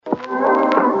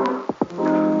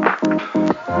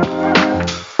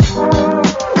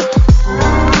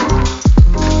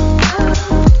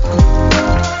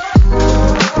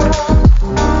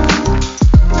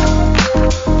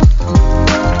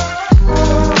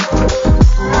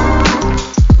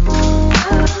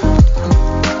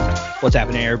What's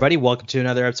happening, everybody? Welcome to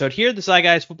another episode here at the Side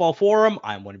Guys Football Forum.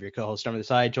 I'm one of your co-hosts, Storm of the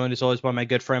Side, joined as always by my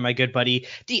good friend, my good buddy,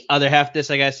 the other half of the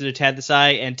Side Guys, Tad the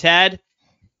Side. And Tad,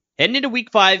 heading into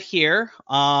week 5 here. It's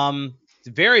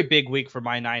a very big week for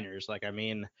my Niners.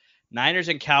 Niners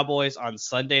and Cowboys on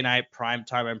Sunday night prime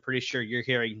time. I'm pretty sure you're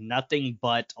hearing nothing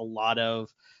but a lot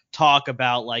of talk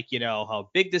about how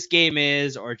big this game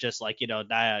is, or just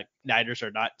Niners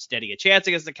are not standing a chance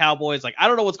against the Cowboys. I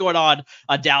don't know what's going on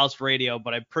Dallas radio,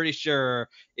 but I'm pretty sure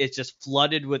it's just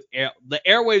flooded with the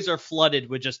airwaves are flooded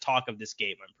with just talk of this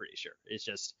game. I'm pretty sure it's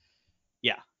just,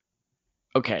 yeah.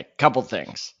 Okay, couple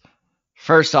things.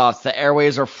 First off, the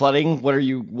airways are flooding. What are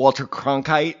you, Walter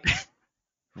Cronkite?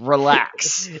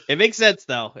 Relax. It makes sense,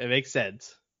 though. It makes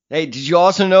sense. Hey, did you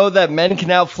also know that men can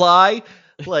now fly?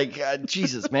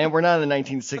 Jesus, man, we're not in the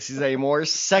 1960s anymore.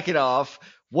 Second off,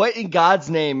 what in God's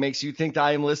name makes you think that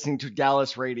I am listening to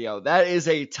Dallas radio? That is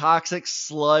a toxic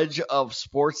sludge of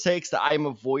sports takes that I'm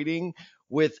avoiding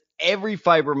with every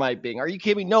fiber of my being. Are you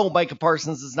kidding me? No, Micah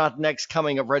Parsons is not the next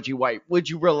coming of Reggie White. Would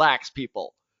you relax,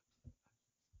 people?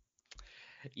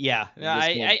 Yeah,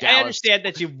 I understand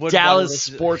that you would. Dallas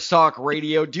Sports Talk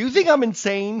Radio. Do you think I'm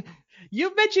insane?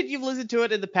 You mentioned you've listened to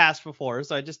it in the past before,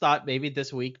 so I just thought maybe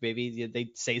this week, maybe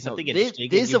they'd say something interesting.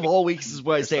 This of all weeks is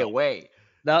what I say away.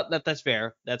 No, that's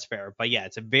fair. That's fair. But yeah,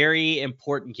 it's a very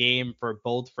important game for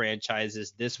both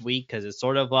franchises this week because it's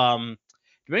sort of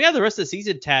depending on how the rest of the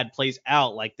season Tad plays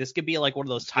out, this could be one of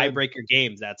those tiebreaker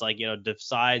games that's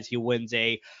decides who wins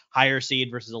a higher seed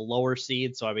versus a lower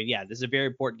seed. So this is a very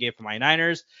important game for my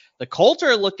Niners. The Colts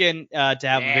are looking to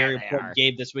have a very important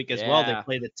game this week as well. They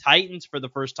play the Titans for the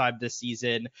first time this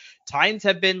season. Titans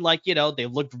have been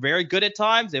they've looked very good at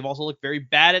times. They've also looked very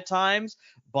bad at times.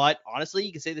 But honestly,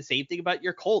 you can say the same thing about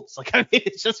your Colts.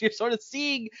 It's just you're sort of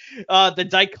seeing the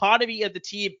dichotomy of the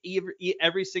team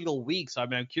every single week. So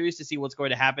I'm curious to see what's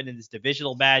going to happen in this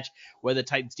divisional match, where the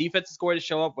Titans defense is going to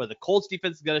show up, where the Colts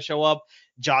defense is going to show up.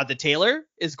 Jonathan Taylor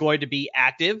is going to be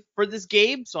active for this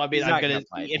game. So I'm going to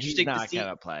be interesting to see.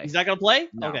 He's not going to play?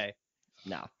 No. Okay.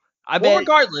 No.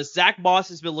 Regardless, Zach Moss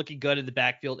has been looking good in the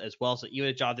backfield as well. So even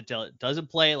if Jonathan Taylor doesn't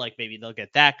play, maybe they'll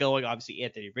get that going. Obviously,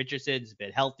 Anthony Richardson has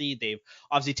been healthy. They've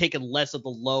obviously taken less of the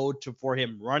load for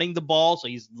him running the ball, so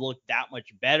he's looked that much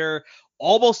better.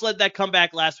 Almost let that come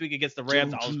back last week against the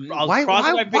Rams. I was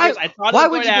crossing my fingers. I thought why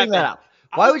it was would you bring that up?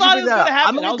 Why would you bring that up?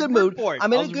 I'm in a good mood.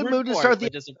 I'm in a good mood to start the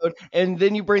episode, and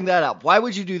then you bring that up. Why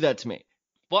would you do that to me?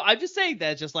 Well, I'm just saying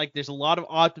that there's a lot of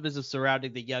optimism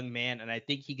surrounding the young man, and I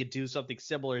think he could do something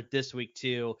similar this week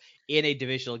too in a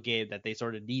divisional game that they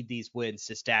sort of need these wins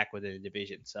to stack within a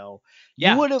division. So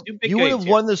yeah, you would have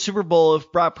won the Super Bowl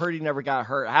if Brock Purdy never got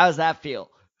hurt. How does that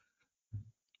feel?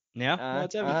 Yeah,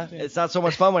 it's not so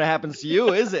much fun when it happens to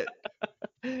you, is it?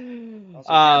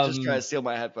 Also, just trying to steal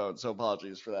my headphones, so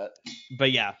apologies for that.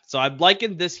 But yeah, so I'm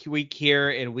liking this week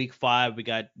here in week 5. We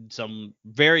got some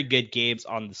very good games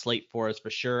on the slate for us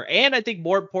for sure. And I think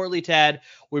more importantly, Tad,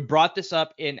 we brought this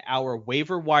up in our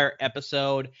waiver wire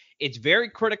episode. It's very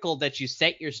critical that you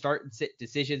set your start and sit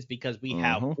decisions because we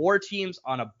have 4 teams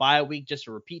on a bye week. Just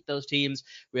to repeat those teams,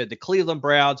 we have the Cleveland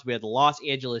Browns, we have the Los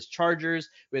Angeles Chargers,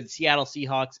 we have the Seattle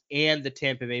Seahawks, and the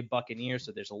Tampa Bay Buccaneers.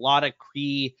 So there's a lot of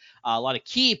key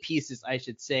pieces, I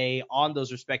should say, on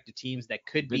those respective teams that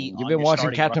could be. You've been watching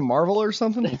Captain Marvel or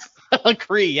something?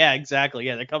 Kree, yeah, exactly.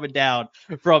 Yeah, they're coming down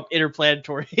from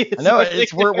interplanetary. I know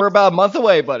we're about a month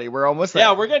away, buddy. We're almost there.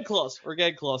 Yeah, we're getting close. We're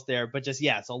getting close there. But just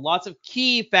so lots of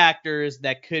key factors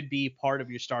that could be part of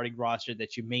your starting roster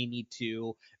that you may need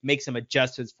to make some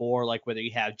adjustments for, like whether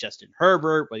you have Justin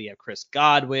Herbert, whether you have Chris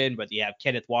Godwin, whether you have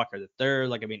Kenneth Walker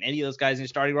III. Any of those guys in your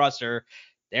starting roster,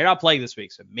 they're not playing this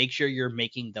week. So make sure you're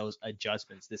making those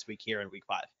adjustments this week here in week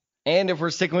 5. And if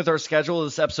we're sticking with our schedule,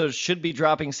 this episode should be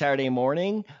dropping Saturday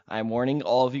morning. I'm warning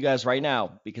all of you guys right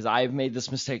now because I've made this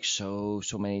mistake so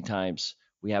many times.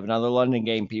 We have another London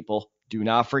game, people. Do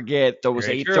not forget those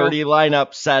 8:30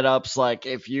 lineup setups.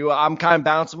 I'm kind of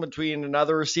bouncing between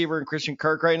another receiver and Christian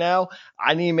Kirk right now.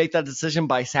 I need to make that decision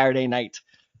by Saturday night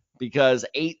because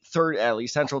 8:30, at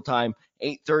least Central Time,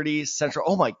 8:30 Central.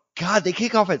 Oh my God, they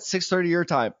kick off at 6:30 your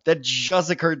time. That just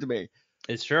occurred to me.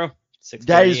 It's true. 6:30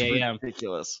 That is a.m.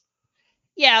 ridiculous.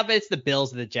 Yeah, but it's the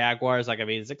Bills and the Jaguars. It's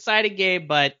an exciting game,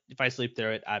 but if I sleep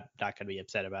through it, I'm not going to be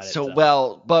upset about it.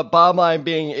 But bottom line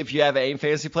being, if you have 8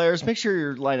 fantasy players, make sure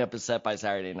your lineup is set by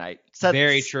Saturday night.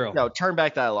 Very true. Turn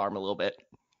back that alarm a little bit.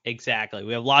 Exactly.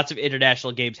 We have lots of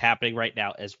international games happening right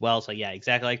now as well. So yeah,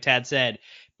 exactly like Tad said,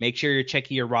 make sure you're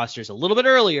checking your rosters a little bit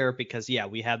earlier because yeah,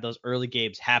 we have those early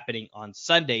games happening on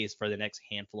Sundays for the next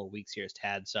handful of weeks here as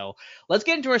Tad. So let's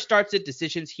get into our starts and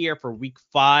decisions here for week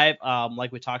 5.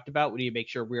 Like we talked about, we need to make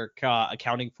sure we're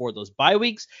accounting for those bye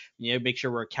weeks. We need to make sure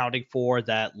we're accounting for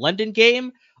that London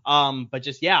game. But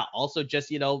just yeah, also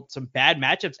just some bad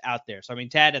matchups out there. So I mean,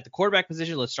 Tad, at the quarterback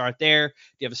position, let's start there. Do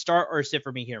you have a start or a sit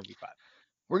for me here in week 5?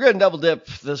 We're going to double dip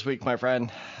this week, my friend.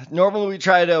 Normally we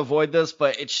try to avoid this,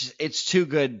 but it's too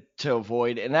good to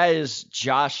avoid, and that is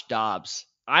Josh Dobbs.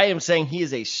 I am saying he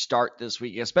is a start this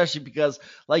week, especially because,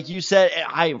 like you said,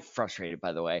 I am frustrated,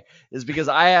 by the way, is because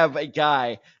I have a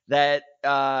guy that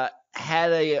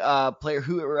had a player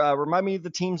who remind me of the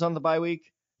teams on the bye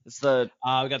week. It's the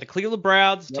we got the Cleveland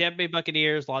Browns, Tampa Bay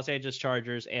Buccaneers, Los Angeles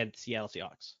Chargers, and Seattle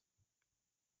Seahawks.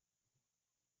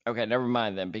 Okay, never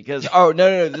mind then, because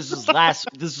no, this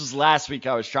was last week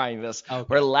I was trying this. Okay.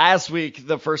 Where last week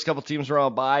the first couple teams were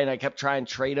on bye and I kept trying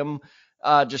to trade him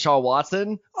Deshaun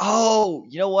Watson. Oh,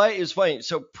 you know what? It was funny.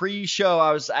 So pre-show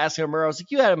I was asking him, I was like,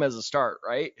 you had him as a start,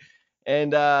 right?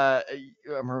 And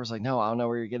Amir was like, no, I don't know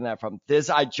where you're getting that from.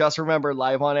 This I just remembered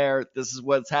live on air. This is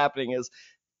what's happening is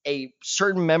a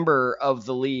certain member of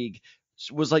the league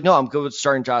was like, no, I'm good with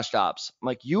starting Josh Dobbs. I'm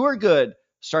like, you are good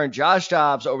starting Josh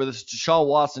Dobbs over this Deshaun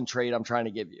Watson trade I'm trying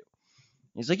to give you.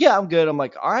 He's like, yeah, I'm good. I'm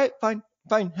like, all right, fine,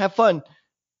 have fun.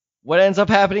 What ends up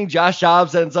happening? Josh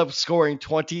Dobbs ends up scoring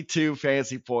 22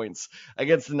 fantasy points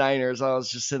against the Niners. I was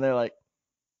just sitting there like,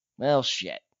 well,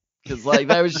 shit. Because like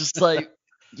that was just like,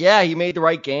 yeah, he made the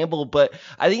right gamble. But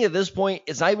I think at this point,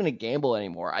 it's not even a gamble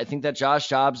anymore. I think that Josh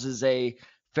Dobbs is a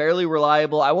fairly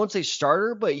reliable, I won't say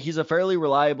starter, but he's a fairly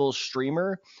reliable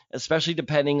streamer, especially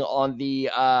depending on the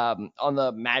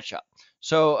matchup.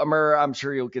 So Amir, I'm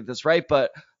sure you'll get this right,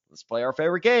 but let's play our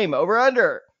favorite game. Over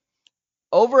under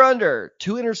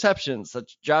 2 interceptions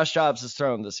that Josh Dobbs has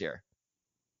thrown this year.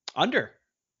 Under.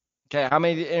 Okay, how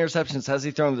many interceptions has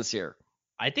he thrown this year?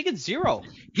 I think it's 0.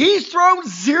 He's thrown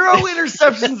 0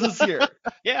 interceptions this year.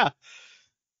 Yeah.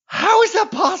 How is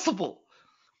that possible?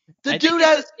 The dude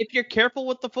has, if you're careful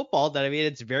with the football, then I mean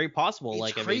it's very possible. It's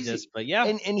like crazy. I mean, but yeah.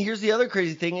 And here's the other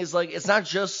crazy thing is like it's not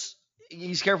just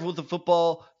he's careful with the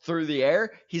football through the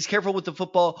air. He's careful with the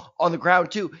football on the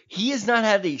ground too. He has not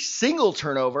had a single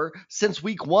turnover since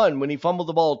week 1 when he fumbled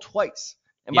the ball twice.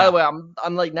 And by the way,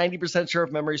 I'm like 90% sure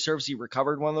if memory serves he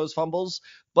recovered one of those fumbles.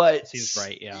 But seems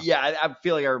right, yeah. Yeah, I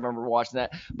feel like I remember watching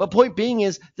that. But point being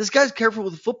is this guy's careful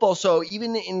with the football. So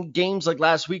even in games like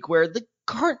last week where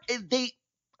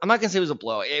I'm not going to say it was a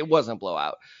blowout. It wasn't a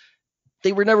blowout.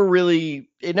 It never really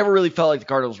felt like the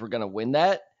Cardinals were going to win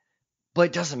that. But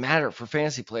it doesn't matter for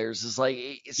fantasy players. It's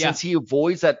like, since he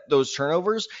avoids those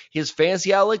turnovers, his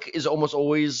fantasy outlook is almost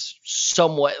always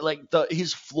somewhat like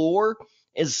his floor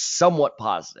is somewhat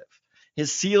positive.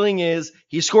 His ceiling is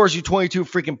he scores you 22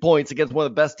 freaking points against one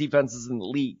of the best defenses in the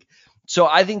league. So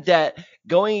I think that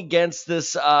going against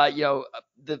this,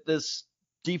 this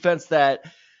defense that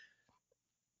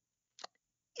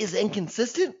is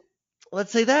inconsistent.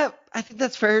 Let's say that. I think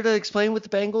that's fair to explain with the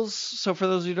Bengals. So for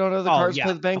those who don't know, the Cards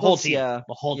play the Bengals. The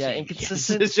whole team.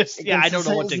 Inconsistent. It's just I don't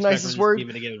know what to expect from this team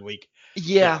in a given week.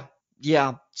 Yeah.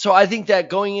 So I think that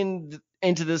going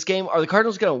into this game, are the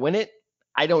Cardinals going to win it?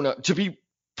 I don't know. To be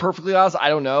perfectly honest, I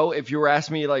don't know. If you were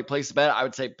asking me to like place a bet, I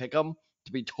would say pick them.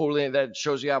 To be totally, that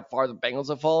shows you how far the Bengals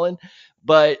have fallen.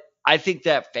 But I think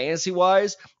that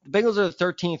fantasy-wise, the Bengals are the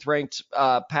 13th ranked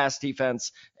pass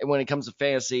defense when it comes to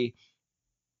fantasy.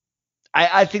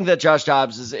 I think that Josh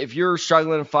Dobbs is, if you're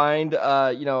struggling to find,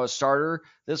 a starter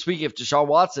this week, if Deshaun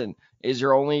Watson is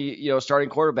your only, starting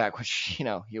quarterback, which,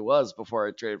 he was before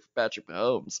I traded for Patrick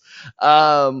Mahomes,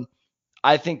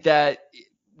 I think that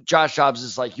Josh Dobbs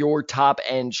is like your top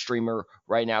end streamer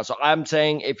right now. So I'm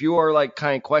saying if you are like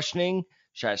kind of questioning,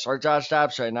 should I start Josh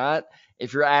Dobbs? Should I not?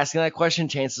 If you're asking that question,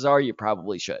 chances are you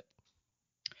probably should.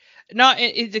 No,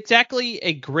 it's exactly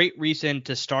a great reason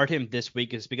to start him this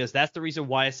week is because that's the reason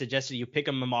why I suggested you pick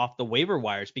him off the waiver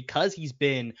wires, because he's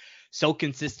been so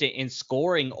consistent in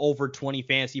scoring over 20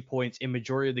 fantasy points in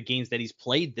majority of the games that he's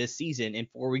played this season in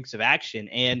 4 weeks of action.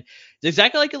 And it's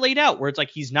exactly like it laid out, where it's like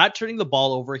he's not turning the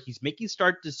ball over. He's making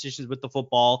start decisions with the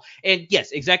football. And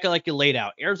yes, exactly like it laid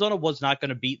out. Arizona was not going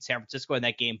to beat San Francisco in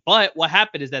that game. But what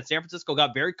happened is that San Francisco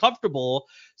got very comfortable.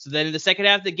 So then in the second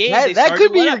half of the game, that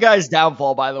could be your guys'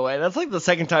 downfall, by the way. That's like the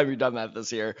second time you've done that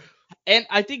this year. And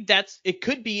I think it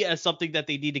could be as something that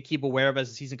they need to keep aware of as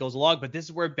the season goes along. But this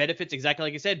is where it benefits, exactly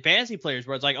like I said, fantasy players,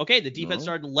 where it's like, okay, the defense Mhm.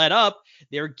 started to let up.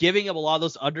 They're giving up a lot of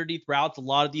those underneath routes, a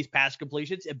lot of these pass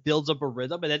completions. It builds up a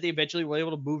rhythm, and then they eventually were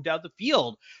able to move down the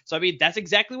field. So I mean, that's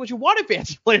exactly what you want in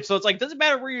fantasy players. So it's like, doesn't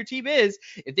matter where your team is,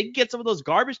 if they can get some of those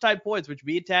garbage time points, which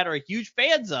me and Tad are huge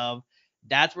fans of.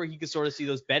 That's where he can sort of see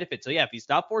those benefits. So yeah, if he's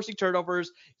not forcing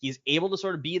turnovers, he's able to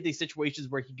sort of be in these situations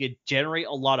where he could generate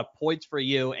a lot of points for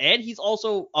you. And he's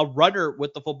also a runner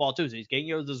with the football too. So he's getting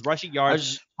those rushing I yards,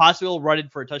 was possibly running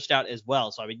for a touchdown as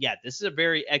well. So I mean, yeah, this is a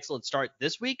very excellent start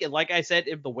this week. And like I said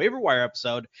in the waiver wire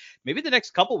episode, maybe the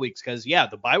next couple weeks, because yeah,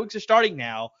 the bye weeks are starting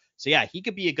now. So yeah, he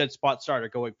could be a good spot starter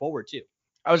going forward too.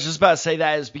 I was just about to say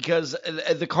that is because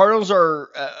the Cardinals are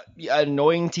an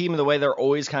annoying team in the way they're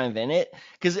always kind of in it.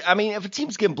 Because, I mean, if a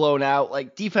team's getting blown out,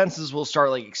 like defenses will start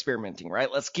like experimenting,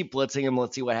 right? Let's keep blitzing them.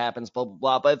 Let's see what happens, blah, blah,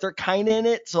 blah. But if they're kind of in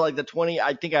it, so like the 20,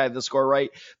 I think I have the score right.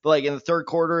 But like in the third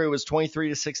quarter, it was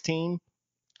 23-16.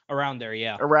 Around there,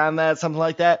 yeah. Around that, something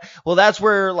like that. Well, that's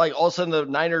where like all of a sudden the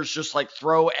Niners just like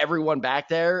throw everyone back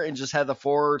there and just have the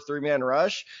 4 3-man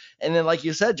rush. And then, like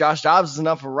you said, Josh Dobbs is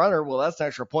enough of a runner. Well, that's an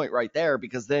extra point right there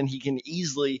because then he can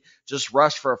easily just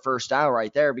rush for a first down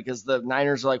right there because the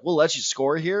Niners are like, we'll let you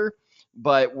score here,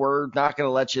 but we're not going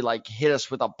to let you like hit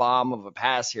us with a bomb of a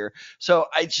pass here. So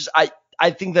I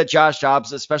think that Josh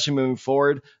Dobbs, especially moving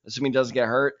forward, assuming he doesn't get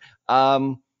hurt,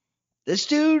 this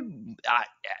dude,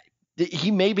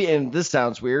 he may be, and this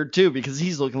sounds weird too because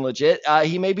he's looking legit.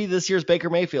 He may be this year's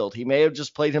Baker Mayfield. He may have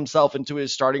just played himself into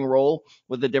his starting role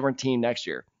with a different team next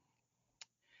year.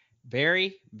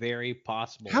 Very, very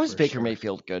possible. How is Baker sure.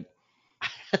 Mayfield good?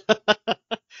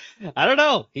 I don't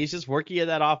know. He's just working in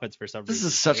that offense for some reason.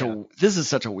 This is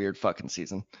such a weird fucking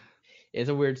season. It's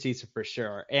a weird season for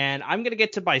sure. And I'm going to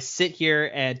get to my sit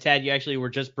here. And Tad, you actually were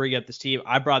just bringing up this team.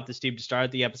 I brought this team to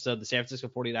start the episode, the San Francisco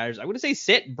 49ers. I'm going to say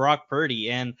sit Brock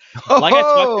Purdy. And like I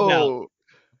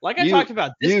talked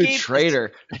about, this you game,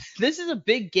 traitor. This is a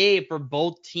big game for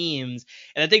both teams.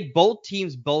 And I think both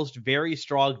teams boast very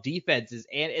strong defenses.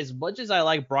 And as much as I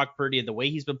like Brock Purdy and the way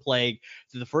he's been playing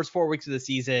through the first 4 weeks of the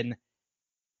season,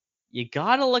 you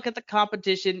got to look at the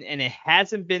competition, and it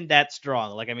hasn't been that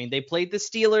strong. Like, I mean, they played the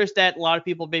Steelers that a lot of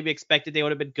people maybe expected they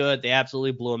would have been good. They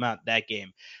absolutely blew them out that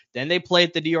game. Then they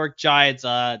played the New York Giants,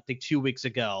 I think 2 weeks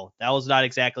ago. That was not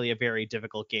exactly a very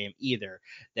difficult game either.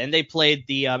 Then they played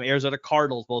the Arizona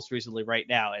Cardinals most recently right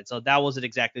now. And so that wasn't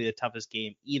exactly the toughest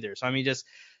game either. So, I mean, just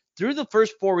through the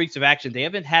first 4 weeks of action, they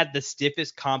haven't had the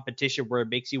stiffest competition where it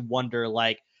makes you wonder,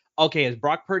 like, okay, has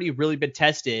Brock Purdy really been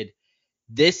tested?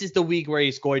 This is the week where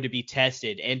he's going to be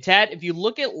tested. And Tad, if you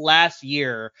look at last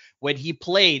year when he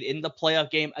played in the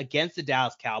playoff game against the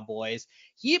Dallas Cowboys,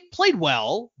 he played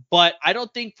well, but I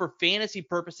don't think for fantasy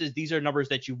purposes, these are numbers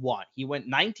that you want. He went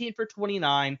 19 for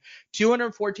 29,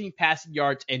 214 passing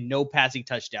yards, and no passing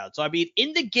touchdowns. So, I mean,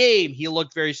 in the game, he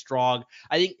looked very strong.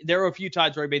 I think there were a few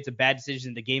times where he made some bad decisions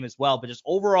in the game as well, but just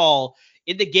overall,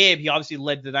 in the game, he obviously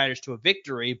led the Niners to a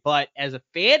victory. But as a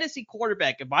fantasy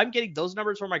quarterback, if I'm getting those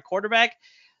numbers for my quarterback,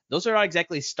 those are not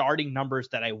exactly starting numbers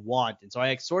that I want. And so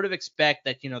I sort of expect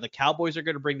that, the Cowboys are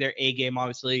going to bring their A game,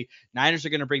 obviously. Niners are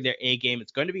going to bring their A game.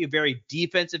 It's going to be a very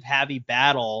defensive heavy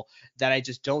battle that I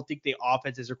just don't think the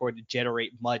offenses are going to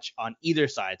generate much on either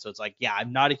side. So it's like, yeah,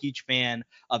 I'm not a huge fan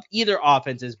of either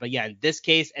offenses. But yeah, in this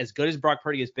case, as good as Brock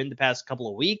Purdy has been the past couple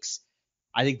of weeks,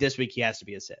 I think this week he has to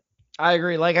be a sit. I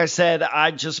agree. Like I said,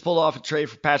 I just pulled off a trade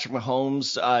for Patrick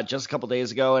Mahomes just a couple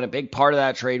days ago, and a big part of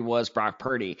that trade was Brock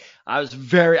Purdy. I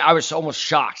was almost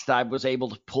shocked that I was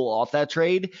able to pull off that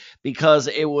trade because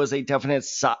it was a definite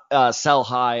sell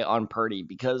high on Purdy.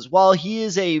 Because while he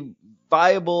is a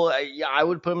viable, I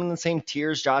would put him in the same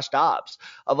tier as Josh Dobbs.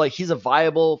 Of like he's a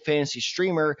viable fantasy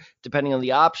streamer depending on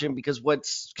the option. Because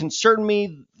what's concerned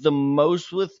me the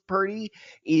most with Purdy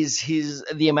is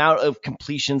the amount of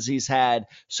completions he's had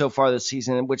so far this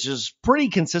season, which is pretty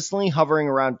consistently hovering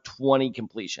around 20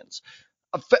 completions.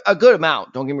 A good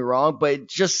amount, don't get me wrong, but it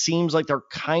just seems like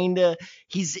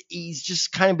he's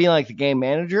just kind of being like the game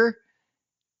manager.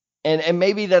 And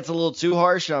maybe that's a little too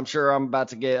harsh. I'm sure I'm about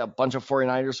to get a bunch of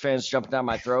 49ers fans jumping down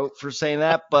my throat for saying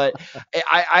that. But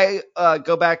I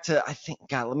go back to, I think,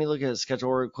 God, let me look at the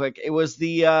schedule real quick. It was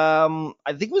I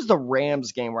think it was the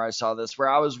Rams game where I saw this, where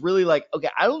I was really like, okay,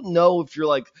 I don't know if you're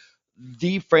like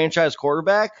the franchise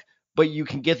quarterback, but you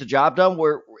can get the job done.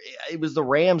 Where it was the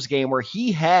Rams game where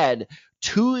he had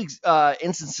two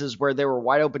instances where there were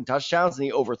wide open touchdowns and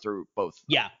he overthrew both.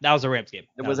 Yeah, that was a Rams game.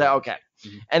 Was that okay?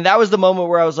 Mm-hmm. And that was the moment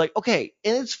where I was like, okay,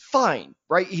 and it's fine,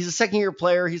 right? He's a second-year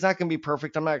player. He's not going to be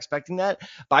perfect. I'm not expecting that.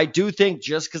 But I do think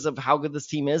just because of how good this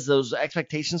team is, those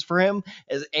expectations for him,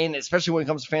 and especially when it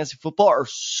comes to fantasy football, are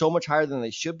so much higher than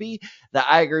they should be, that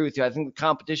I agree with you. I think the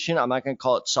competition, I'm not going to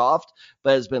call it soft,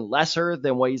 but has been lesser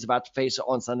than what he's about to face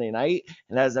on Sunday night.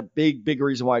 And that is a big, big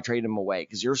reason why I traded him away,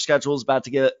 because your schedule is about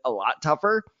to get a lot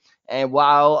tougher. And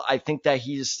while I think that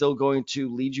he is still going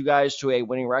to lead you guys to a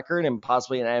winning record and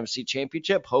possibly an NFC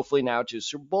championship, hopefully now to a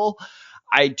Super Bowl,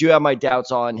 I do have my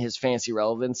doubts on his fantasy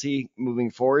relevancy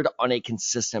moving forward on a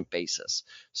consistent basis.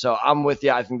 So I'm with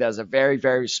you. I think that's a very,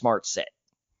 very smart sit.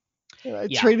 And I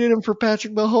traded him for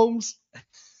Patrick Mahomes.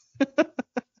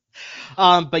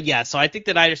 But yeah, so I think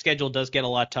the Niners schedule does get a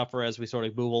lot tougher as we sort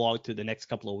of move along through the next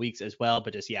couple of weeks as well.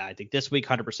 But just, I think this week,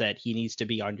 100%, he needs to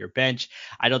be on your bench.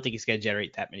 I don't think he's going to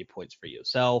generate that many points for you.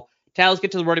 So, Tal, let's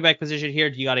get to the running back position here.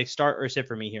 Do you got a start or a sit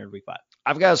for me here in week 5?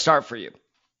 I've got a start for you.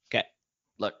 Okay.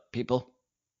 Look, people,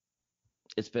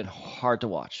 it's been hard to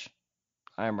watch.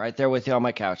 I am right there with you on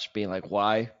my couch being like,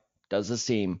 why does this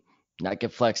team not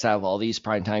get flexed out of all these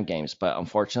primetime games? But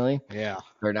unfortunately,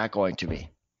 they're not going to be.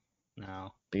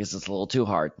 No. Because it's a little too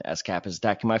hard. As Cap is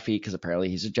stacking my feet because apparently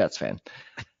he's a Jets fan.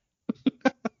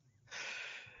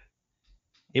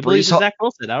 He believes in Zach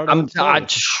Wilson. I don't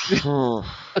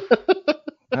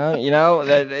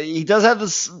know. He does have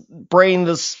this brain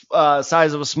this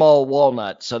size of a small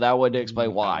walnut, so that would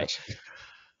explain why.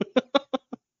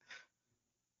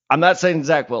 I'm not saying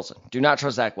Zach Wilson. Do not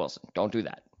trust Zach Wilson. Don't do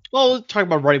that. Well, we're talking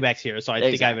about running backs here, so I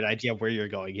think I have an idea of where you're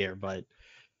going here, but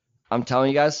I'm telling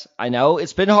you guys, I know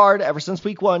it's been hard ever since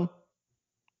week 1,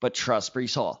 but trust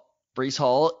Breece Hall. Breece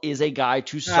Hall is a guy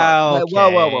to start. Okay.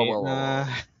 Whoa.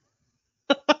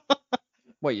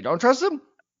 Wait, you don't trust him?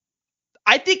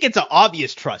 I think it's an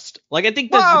obvious trust. Like, I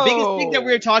think that's the biggest thing that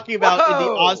we were talking about in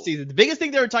the offseason. The biggest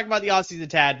thing they were talking about in the offseason,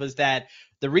 Tad, was that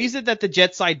the reason that the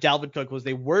Jets signed Dalvin Cook was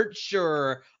they weren't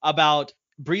sure about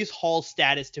Breece Hall's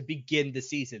status to begin the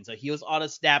season. So he was on a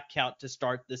snap count to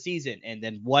start the season. And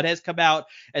then what has come out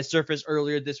as surfaced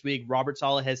earlier this week, Robert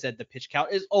Saleh has said the pitch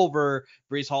count is over.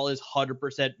 Breece Hall is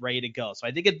 100% ready to go. So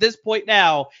I think at this point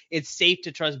now, it's safe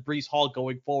to trust Breece Hall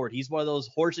going forward. He's one of those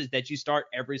horses that you start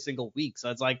every single week.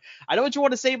 So it's like, I know what you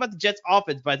want to say about the Jets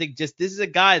offense, but I think just this is a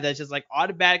guy that's just like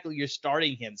automatically you're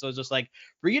starting him. So it's just like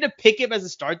for you to pick him as a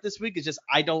start this week is just,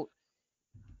 I feel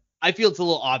it's a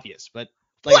little obvious, but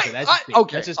like that's just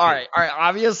okay. That's just all right.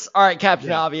 Obvious. All right,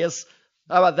 Captain Obvious.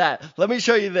 How about that? Let me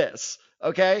show you this.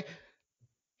 Okay.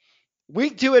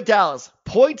 Week 2 at Dallas,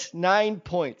 0.9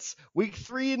 points. Week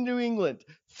 3 in New England,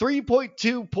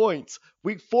 3.2 points.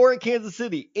 Week 4 at Kansas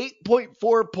City,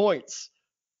 8.4 points.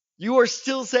 You are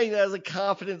still saying that as a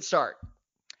confident start.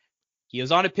 He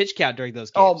was on a pitch count during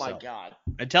those games. Oh my God.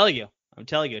 I'm telling you.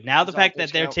 Now the fact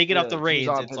that they're taking off the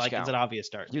reins, it's like it's an obvious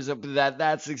start.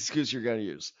 That's the excuse you're going to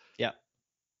use. Yeah.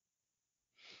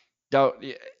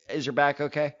 Is your back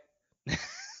okay?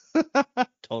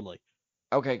 Totally.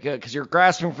 Okay, good, because you're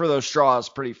grasping for those straws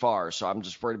pretty far, so I'm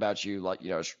just worried about you,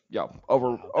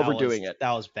 overdoing it.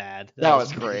 That was bad. That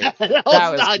was great. that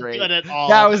was not great. Good at all.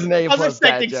 That was an A+. I was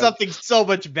expecting something so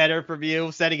much better from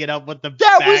you, setting it up with the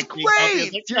that back. Was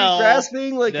great. You're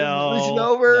grasping, you're reaching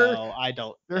over. No, I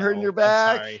don't. You're hurting your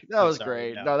back. That was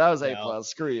great. No, that was A+.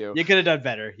 Screw you. You could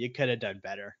have done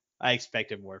better. I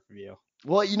expected more from you.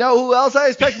 Well, you know who else I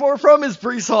expect more from is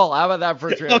Breece Hall. How about that for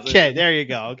a transition? Okay, there you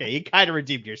go. Okay, you kind of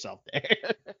redeemed yourself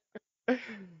there.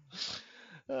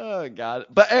 Oh, God.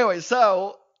 But anyway,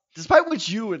 so despite what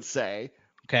you would say.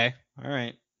 Okay, all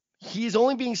right. He's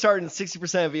only being started in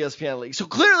 60% of ESPN leagues. So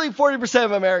clearly 40%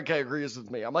 of America agrees with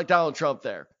me. I'm like Donald Trump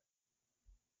there.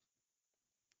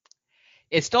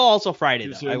 It's still also Friday,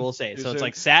 though, I will say. So it's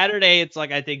like Saturday. It's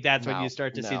like I think that's when you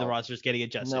start to see the rosters getting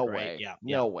adjusted, no right? Way. Yeah.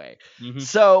 No way. Mm-hmm.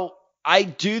 So I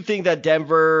do think that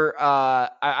Denver,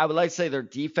 I would like to say their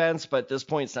defense, but at this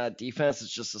point it's not defense.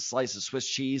 It's just a slice of Swiss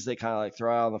cheese they kind of like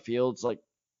throw out on the field. It's like,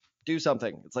 do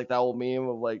something. It's like that old meme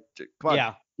of like, come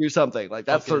on, do something. Like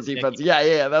that's their defense.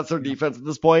 Yeah, that's their defense at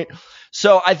this point.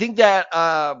 So I think that,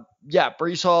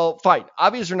 Breece Hall, fine.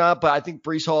 Obvious or not, but I think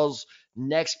Breece Hall's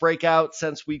next breakout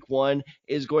since week 1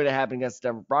 is going to happen against the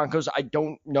Denver Broncos. I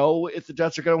don't know if the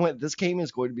Jets are going to win. This game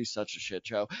is going to be such a shit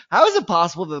show. How is it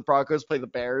possible that the Broncos play the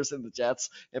Bears and the Jets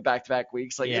in back-to-back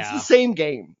weeks? Like, It's the same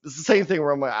game. It's the same thing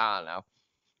where I'm like, I don't know.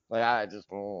 Like,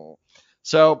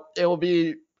 So it will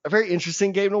be a very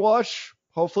interesting game to watch,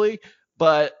 hopefully.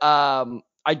 But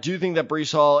I do think that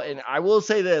Breece Hall, and I will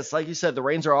say this, like you said, the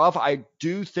reins are off. I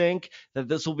do think that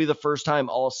this will be the first time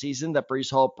all season that Breece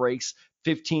Hall breaks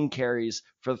 15 carries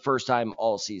for the first time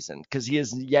all season because he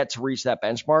has yet to reach that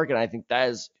benchmark. And I think that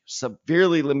is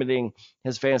severely limiting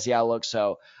his fantasy outlook.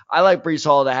 So I like Breece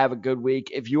Hall to have a good week.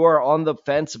 If you are on the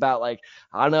fence about like,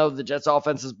 I don't know, the Jets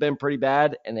offense has been pretty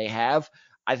bad and they have,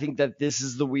 I think that this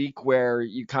is the week where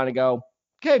you kind of go,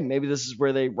 okay, maybe this is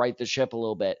where they right the ship a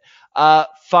little bit.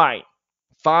 Fine.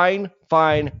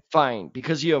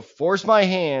 Because you have forced my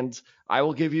hand, I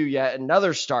will give you yet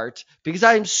another start because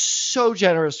I am so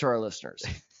generous to our listeners.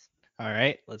 All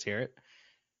right, let's hear it.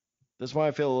 This one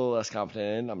I feel a little less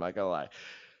confident in. I'm not going to lie.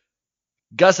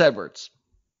 Gus Edwards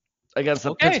against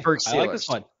the Pittsburgh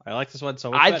Steelers. I like this one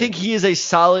so much I think he is a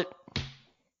solid.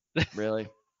 Really?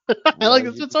 I like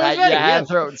this one so much better. Yeah,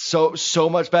 throw so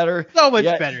much better. So much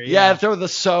better. Yeah, throw the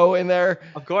so in there.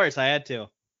 Of course, I had to.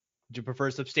 Would you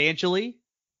prefer substantially?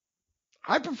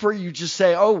 I prefer you just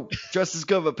say, oh, just as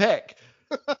good of a pick.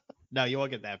 No, you won't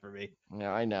get that for me.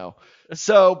 Yeah, I know.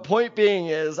 So point being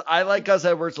is I like Gus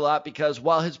Edwards a lot because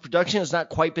while his production has not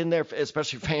quite been there,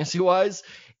 especially fantasy-wise,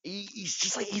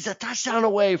 he's a touchdown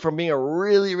away from being a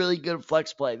really, really good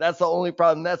flex play. That's the only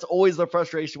problem. That's always the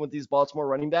frustration with these Baltimore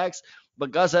running backs. But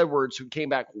Gus Edwards, who came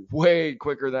back way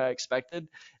quicker than I expected,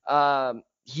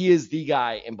 he is the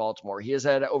guy in Baltimore. He has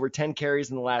had over 10 carries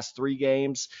in the last 3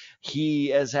 games. He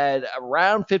has had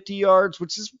around 50 yards,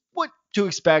 which is what to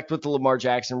expect with the Lamar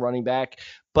Jackson running back.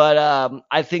 But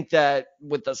I think that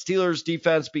with the Steelers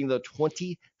defense being the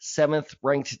 27th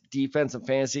ranked defense in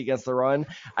fantasy against the run,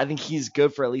 I think he's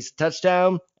good for at least a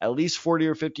touchdown, at least 40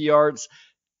 or 50 yards.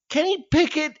 Kenny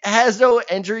Pickett has no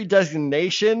injury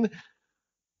designation.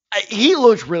 He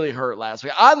looked really hurt last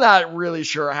week. I'm not really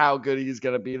sure how good he's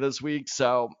going to be this week.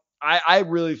 So I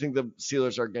really think the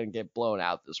Steelers are going to get blown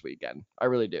out this weekend. I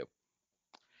really do.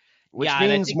 Which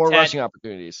means more rushing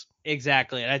opportunities.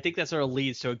 Exactly. And I think that sort of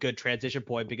leads to a good transition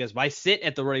point because my sit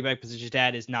at the running back position,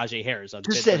 Dad, is Najee Harris on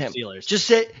the Steelers. Just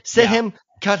sit him,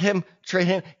 cut him, trade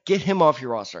him, get him off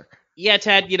your roster. Yeah,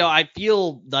 Tad, I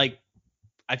feel like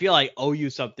I owe you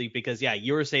something because,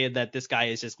 you were saying that this guy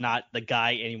is just not the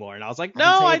guy anymore. And I was like,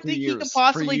 no, I think he could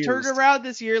possibly turn it around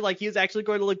this year. Like, he's actually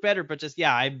going to look better. But just,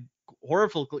 I'm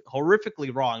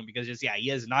horrifically wrong because he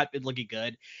has not been looking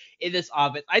good in this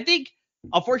offense. I think,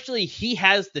 unfortunately, he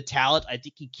has the talent. I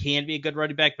think he can be a good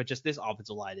running back, but just this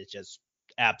offensive line is just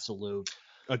absolute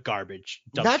garbage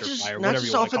dumpster fire, whatever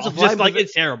you want to call it. Just like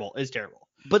it's terrible. It's terrible.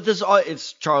 But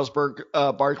it's Charles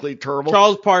Barkley terrible.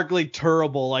 Charles Barkley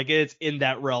terrible. Like it's in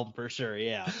that realm for sure.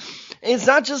 Yeah. It's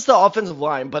not just the offensive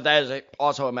line, but that is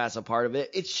also a massive part of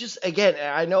it. It's just, again,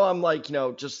 I know I'm like,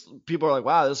 just people are like,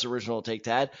 wow, this is original take,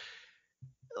 Tad.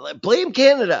 Blame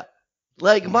Canada.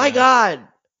 Like, my God.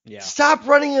 Yeah. Stop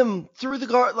running him through the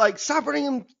guard. Like, stop running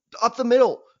him up the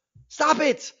middle. Stop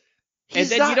it. And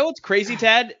then you know what's crazy,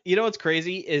 Tad? You know what's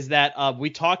crazy is that we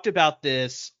talked about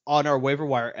this on our waiver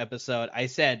wire episode. I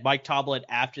said Mike Tomlin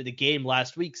after the game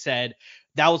last week said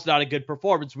that was not a good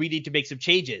performance. We need to make some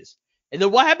changes. And then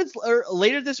what happens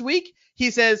later this week?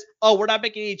 He says, "Oh, we're not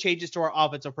making any changes to our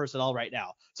offensive personnel right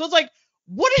now." So it's like,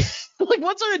 what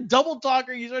sort of double talk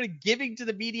are you sort of giving to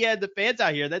the media and the fans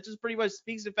out here? That just pretty much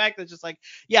speaks to the fact that just like,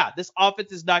 this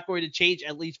offense is not going to change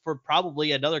at least for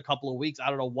probably another couple of weeks. I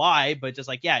don't know why, but just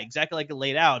like, exactly like it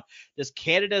laid out. Just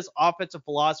Canada's offensive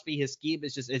philosophy, his scheme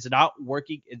is not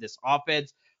working in this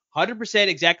offense. 100%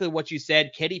 exactly what you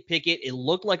said. Kenny Pickett, it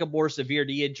looked like a more severe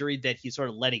knee injury that he's sort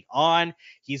of letting on.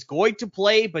 He's going to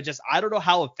play, but just I don't know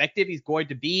how effective he's going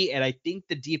to be. And I think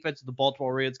the defense of the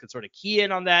Baltimore Ravens can sort of key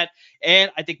in on that.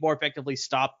 And I think more effectively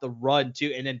stop the run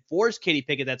too. And then force Kenny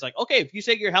Pickett. That's like, okay, if you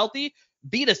say you're healthy,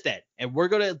 beat us then. And we're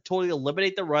going to totally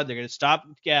eliminate the run. They're going to stop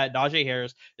Najee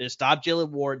Harris. They're going to stop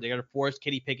Jalen Ward. They're going to force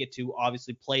Kenny Pickett to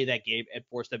obviously play that game and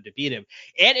force them to beat him.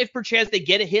 And if perchance they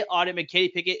get a hit on him and Kenny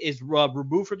Pickett is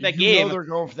removed from that game. They're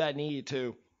going for that knee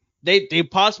too. They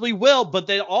possibly will, but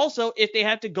then also if they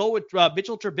have to go with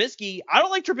Mitchell Trubisky, I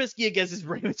don't like Trubisky against his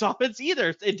Ravens offense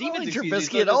either. And defense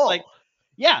Trubisky at all.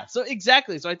 So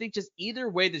exactly. So I think just either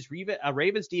way, this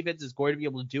Ravens defense is going to be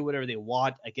able to do whatever they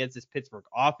want against this Pittsburgh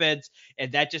offense.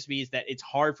 And that just means that it's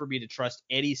hard for me to trust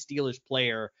any Steelers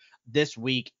player this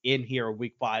week in here,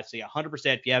 week 5. So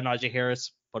 100%, if you have Najee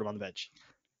Harris, put him on the bench.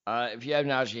 If you have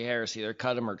Najee Harris, either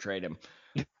cut him or trade him.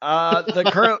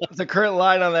 The current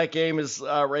line on that game is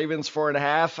Ravens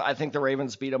 4.5. I think the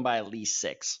Ravens beat them by at least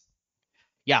 6.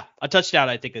 Yeah, a touchdown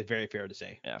I think is very fair to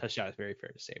say. Yeah. Touchdown is very fair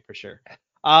to say for sure.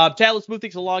 Tad, let's move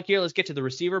things along here. Let's get to the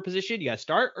receiver position. You got to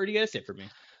start or do you got to sit for me?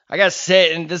 I got to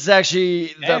sit, and this is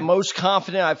actually the most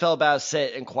confident I felt about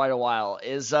sit in quite a while.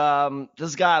 Is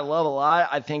this guy I love a lot.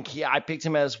 I think I picked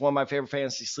him as one of my favorite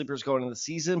fantasy sleepers going into the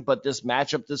season, but this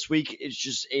matchup this week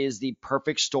is the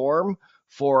perfect storm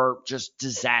for just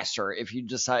disaster if you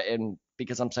decide. And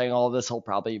because I'm saying all of this, he'll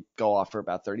probably go off for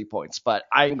about 30 points. But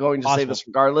I'm going to say this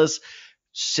regardless.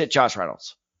 Sit Josh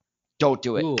Reynolds. Don't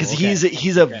do it because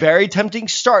he's a very tempting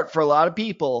start for a lot of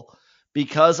people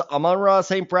because Amon-Ra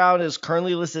St. Brown is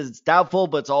currently listed as doubtful,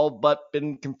 but it's all but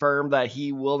been confirmed that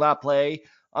he will not play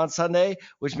on Sunday,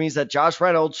 which means that Josh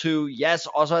Reynolds, who, yes,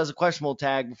 also has a questionable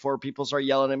tag before people start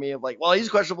yelling at me of like, well, he's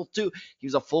questionable too. He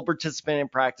was a full participant in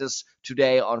practice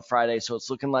today on Friday, so it's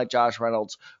looking like Josh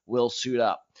Reynolds will suit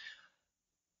up.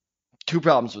 Two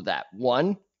problems with that.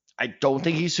 One, I don't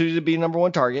think he's suited to be number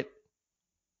one target.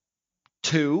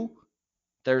 Two,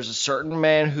 there's a certain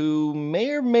man who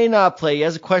may or may not play. He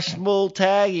has a questionable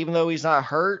tag, even though he's not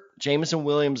hurt. Jameson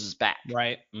Williams is back.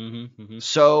 Right. Mm-hmm, mm-hmm.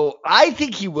 So I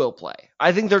think he will play.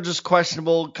 I think they're just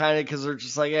questionable kind of because they're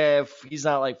just like, if he's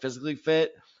not like physically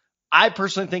fit. I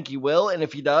personally think he will. And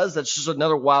if he does, that's just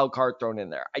another wild card thrown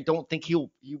in there. I don't think he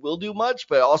will do much,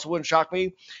 but it also wouldn't shock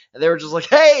me. And they were just like,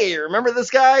 hey, remember this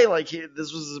guy? Like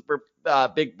this was a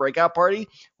big breakout party,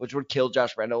 which would kill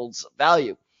Josh Reynolds'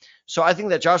 value. So I think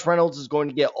that Josh Reynolds is going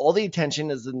to get all the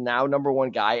attention as the now number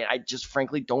one guy. And I just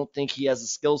frankly don't think he has a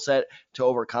skill set to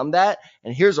overcome that.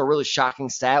 And here's a really shocking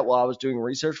stat while I was doing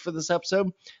research for this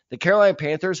episode. The Carolina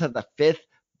Panthers have the 5th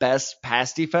best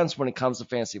pass defense when it comes to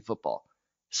fantasy football.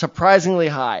 Surprisingly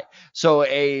high. So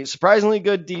a surprisingly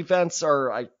good defense,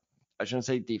 or I shouldn't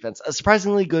say defense, a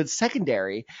surprisingly good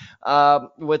secondary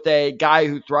with a guy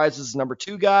who thrives as a number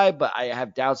 2 guy, but I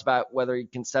have doubts about whether he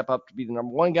can step up to be the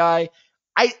number 1 guy.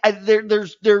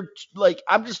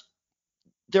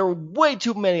 There are way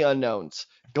too many unknowns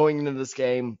going into this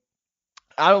game.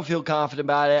 I don't feel confident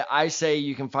about it. I say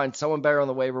you can find someone better on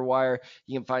the waiver wire.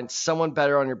 You can find someone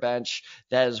better on your bench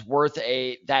that is worth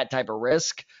that type of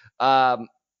risk.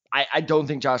 I don't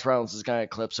think Josh Reynolds is going to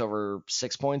eclipse over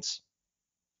 6 points.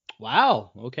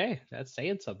 Wow. Okay, that's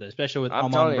saying something, especially with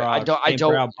Amon-Ra St.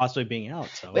 Brown possibly being out.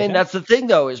 So, and that's the thing,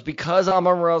 though, is because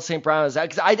Amon-Ra St. Brown is out.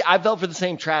 Because I fell for the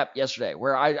same trap yesterday,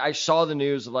 where I saw the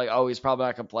news of like, oh, he's probably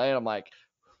not going to play, and I'm like,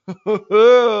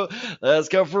 let's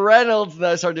go for Reynolds. And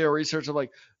I started doing research. I'm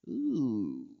like,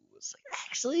 ooh, it's like,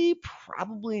 actually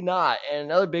probably not. And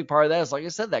another big part of that is, like I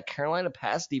said, that Carolina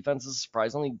pass defense is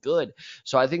surprisingly good.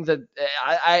 So I think that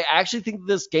I actually think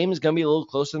this game is going to be a little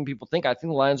closer than people think. I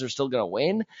think the Lions are still going to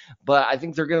win, but I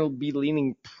think they're going to be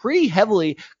leaning pretty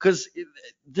heavily because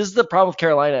this is the problem with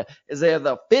Carolina is they have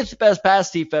the 5th best pass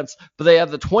defense, but they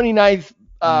have the 29th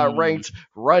ranked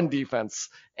run defense.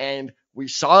 And we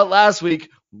saw it last week.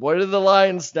 What do the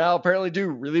Lions now apparently do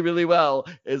really, really well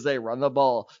is they run the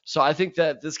ball. So I think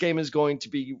that this game is going to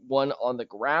be won on the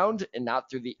ground and not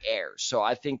through the air. So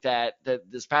I think that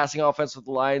this passing offense with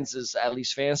the Lions is, at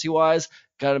least fantasy-wise,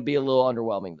 going to be a little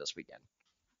underwhelming this weekend.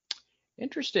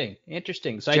 Interesting.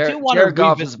 So Jared, I do want Jared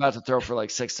Goff is about to throw for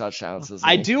like 6 touchdowns.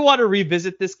 I do want to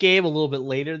revisit this game a little bit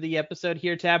later in the episode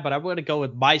here, Tab, but I'm going to go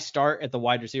with my start at the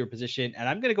wide receiver position, and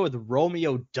I'm going to go with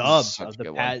Romeo Doubs of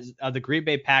the Green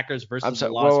Bay Packers versus the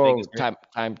Las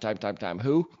Vegas. Time.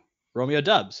 Who? Romeo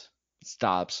Doubs. It's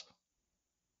Dobbs.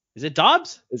 Is it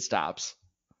Dobbs? It's Dobbs.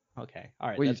 Okay. All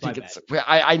right. What that's do you my think bad.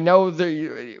 I know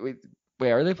they're.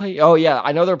 Where are they playing? Oh, yeah.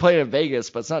 I know they're playing in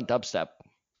Vegas, but it's not dubstep.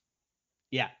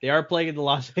 Yeah, they are playing in the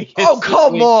Las Vegas. Oh,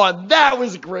 come on. That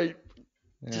was great.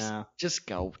 Yeah. Just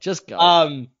go.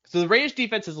 So the Raiders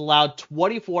defense has allowed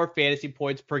 24 fantasy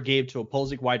points per game to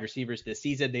opposing wide receivers this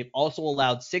season. They've also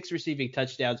allowed 6 receiving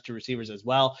touchdowns to receivers as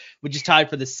well, which is tied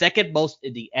for the second most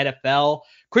in the NFL.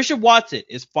 Christian Watson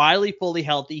is finally fully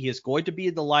healthy. He is going to be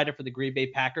in the lineup for the Green Bay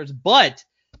Packers, but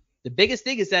the biggest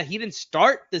thing is that he didn't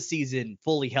start the season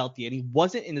fully healthy, and he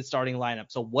wasn't in the starting lineup.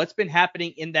 So what's been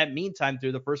happening in that meantime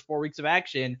through the first 4 weeks of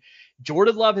action?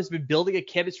 Jordan Love has been building a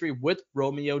chemistry with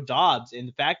Romeo Doubs. And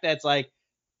the fact that it's like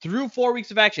through 4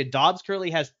 weeks of action, Doubs currently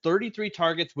has 33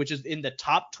 targets, which is in the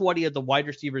top 20 of the wide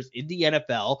receivers in the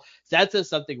NFL. So that says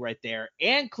something right there.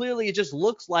 And clearly it just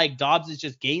looks like Doubs has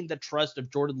just gained the trust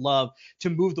of Jordan Love to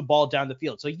move the ball down the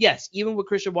field. So yes, even with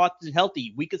Christian Watson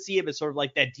healthy, we could see him as sort of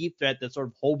like that deep threat, that sort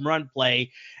of home run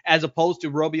play, as opposed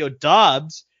to Romeo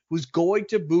Doubs, who's going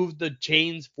to move the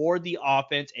chains for the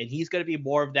offense, and he's going to be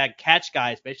more of that catch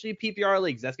guy, especially in PPR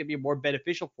leagues. That's going to be more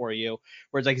beneficial for you,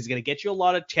 where it's like he's going to get you a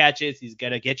lot of catches, he's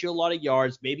going to get you a lot of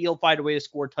yards, maybe he'll find a way to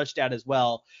score a touchdown as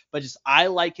well, but just I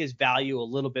like his value a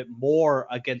little bit more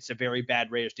against a very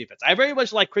bad Raiders defense. I very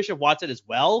much like Christian Watson as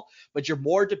well, but you're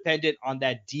more dependent on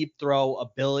that deep throw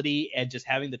ability and just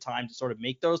having the time to sort of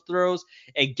make those throws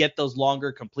and get those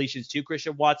longer completions to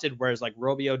Christian Watson, whereas like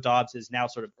Romeo Doubs has now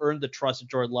sort of earned the trust of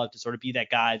Jordan Love Love to sort of be that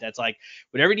guy that's like,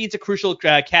 whenever he needs a crucial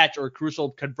catch or a crucial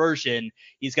conversion,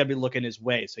 he's going to be looking his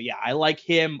way. So yeah, I like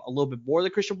him a little bit more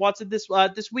than Christian Watson this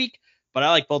week, but I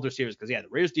like both receivers because yeah, the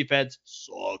Raiders defense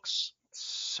sucks.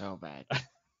 So bad.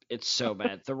 It's so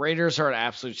bad. The Raiders are an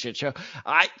absolute shit show.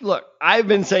 I've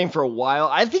been saying for a while.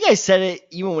 I think I said it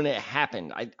even when it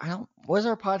happened. I don't. Was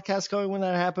our podcast going when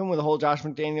that happened? When the whole Josh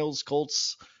McDaniels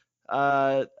Colts,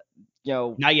 Not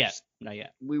yet.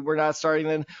 We were not starting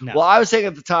then. No. Well, I was saying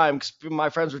at the time because my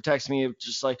friends were texting me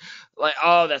just like,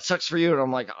 oh, that sucks for you, and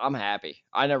I'm like, I'm happy.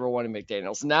 I never wanted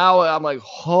McDaniels. Now I'm like,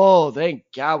 oh, thank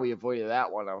God we avoided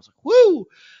that one. I was like, woo,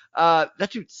 that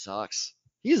dude sucks.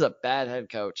 He's a bad head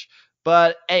coach.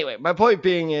 But anyway, my point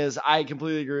being is I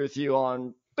completely agree with you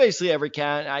on basically every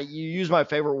count. You use my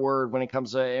favorite word when it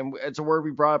comes to, and it's a word we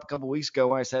brought up a couple weeks ago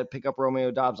when I said pick up Romeo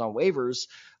Doubs on waivers.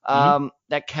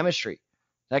 That chemistry.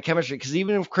 Because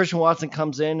even if Christian Watson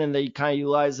comes in and they kind of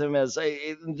utilize him as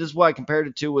this is what I compared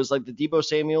it to was like the Deebo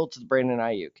Samuel to the Brandon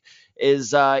Ayuk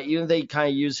is even if they kind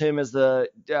of use him as the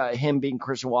him being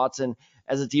Christian Watson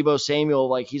as a Deebo Samuel,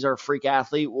 like he's our freak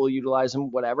athlete, we'll utilize him,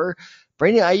 whatever.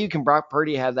 Brandon Ayuk and Brock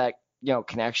Purdy have that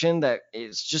connection that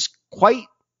is just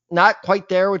not quite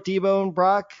there with Deebo and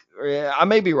Brock. I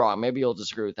may be wrong. Maybe you'll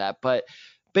disagree with that, but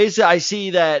basically, I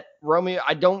see that Romeo.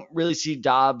 I don't really see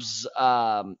Dobbs'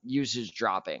 usage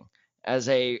dropping as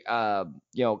a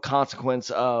consequence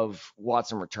of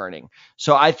Watson returning.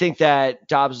 So I think that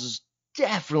Dobbs is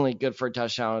definitely good for a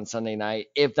touchdown on Sunday night,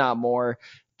 if not more.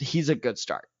 He's a good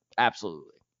start,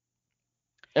 absolutely.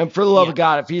 And for the love of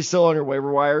God, if he's still on your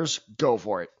waiver wires, go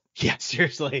for it. Yeah,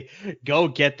 seriously, go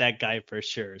get that guy for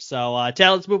sure. So,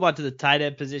 Tal, let's move on to the tight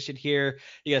end position here.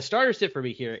 You got a starter sit for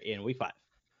me here in week 5.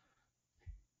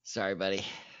 Sorry, buddy.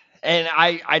 And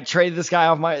I traded this guy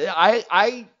off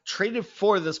I traded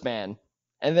for this man.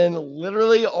 And then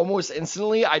literally almost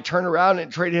instantly, I turned around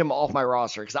and traded him off my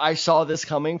roster because I saw this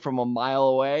coming from a mile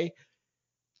away.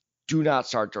 Do not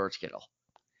start George Kittle.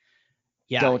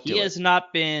 Yeah, he has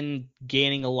not been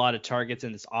gaining a lot of targets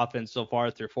in this offense so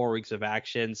far through 4 weeks of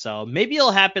action. So maybe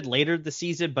it'll happen later this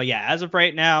season. But yeah, as of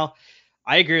right now,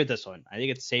 I agree with this one. I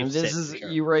think it's safe. And this is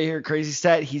you right here, crazy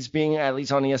stat. He's being, at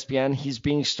least on ESPN, he's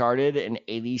being started in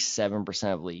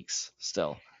 87% of leagues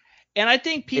still. And I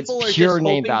think people it's are pure just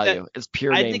name hoping value. It's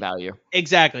pure name value.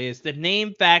 Exactly. It's the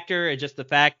name factor and just the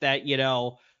fact that,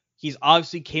 he's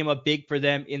obviously came up big for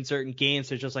them in certain games.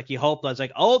 So just like you hope, it's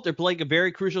like, oh, they're playing a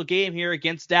very crucial game here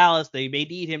against Dallas. They may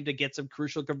need him to get some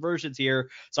crucial conversions here.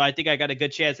 So I think I got a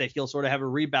good chance that he'll sort of have a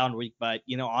rebound week. But,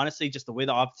 honestly, just the way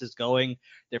the offense is going,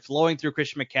 they're flowing through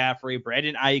Christian McCaffrey.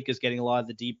 Brandon Ayuk is getting a lot of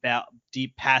the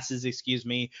deep passes,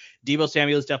 Deebo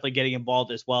Samuel is definitely getting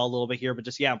involved as well a little bit here. But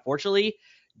just, unfortunately,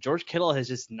 George Kittle has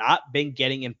just not been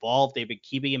getting involved. They've been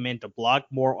keeping him in to block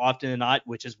more often than not,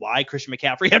 which is why Christian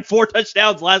McCaffrey had 4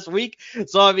 touchdowns last week.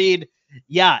 So,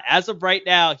 as of right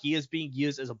now, he is being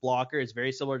used as a blocker. It's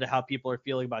very similar to how people are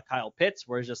feeling about Kyle Pitts,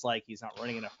 where it's just like he's not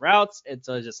running enough routes. And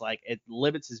so it's just like it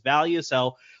limits his value.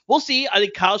 So we'll see. I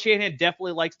think Kyle Shanahan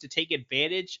definitely likes to take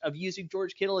advantage of using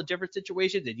George Kittle in different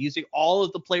situations and using all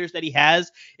of the players that he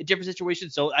has in different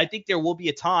situations. So I think there will be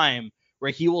a time where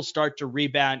he will start to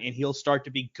rebound and he'll start to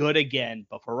be good again.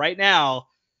 But for right now,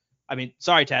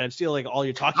 sorry, Tad, I'm stealing all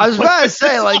your talking. I was about to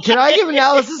say, can I give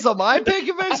analysis on my pick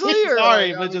eventually?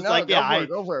 Sorry, but just I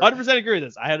 100% agree with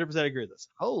this. I 100% agree with this.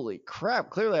 Holy crap.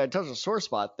 Clearly, I touched a sore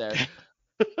spot there.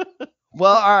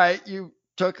 Well, all right. You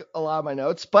took a lot of my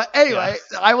notes. But anyway,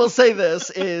 I will say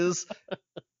this is,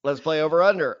 let's play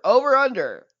over-under.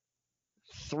 Over-under.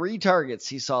 3 targets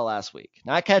he saw last week.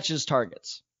 Not catches,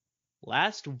 targets.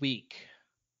 Last week.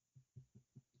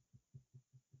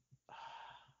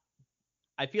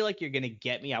 I feel like you're going to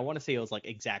get me. I want to say it was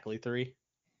exactly 3. It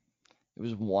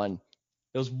was 1.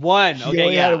 It was 1.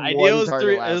 Okay, yeah. I knew it was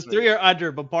 3. It was 3 or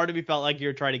under, but part of me felt like you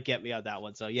were trying to get me on that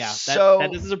one. So, yeah, that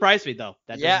doesn't surprise me, though.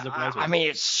 That doesn't surprise me.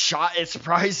 It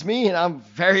surprised me, and I'm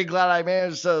very glad I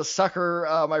managed to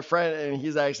sucker my friend, and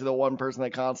he's actually the one person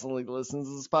that constantly listens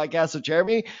to this podcast. So,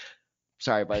 Jeremy,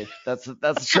 sorry, buddy. That's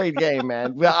a trade game,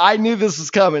 man. I knew this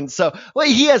was coming. So,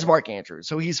 he has Mark Andrews,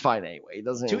 so he's fine anyway. He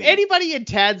doesn't. Anybody in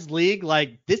Tad's league,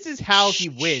 this is how he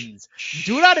wins.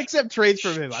 Do not accept trades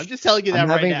from him. I'm just telling you that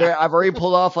right now. I've already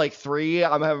pulled off 3.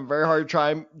 I'm having a very hard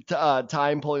time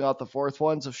pulling off the 4th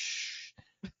one. So, shh.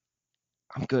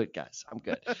 I'm good, guys. I'm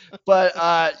good. But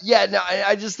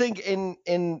I just think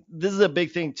in this is a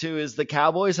big thing too, is the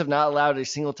Cowboys have not allowed a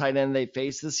single tight end they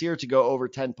face this year to go over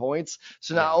 10 points.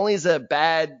 So not only is it a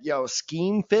bad,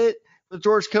 scheme fit with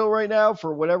George Kittle right now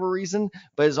for whatever reason,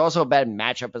 but it's also a bad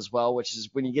matchup as well, which is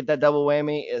when you get that double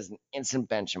whammy is an instant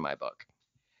bench in my book.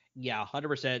 Yeah,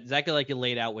 100%. Exactly like you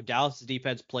laid out. With Dallas'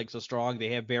 defense playing so strong,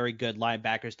 they have very good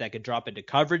linebackers that can drop into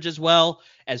coverage as well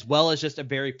as just a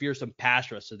very fearsome pass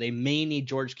rush. So they may need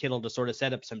George Kittle to sort of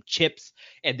set up some chips,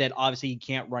 and then obviously he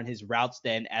can't run his routes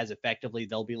then as effectively.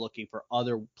 They'll be looking for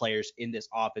other players in this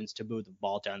offense to move the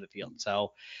ball down the field.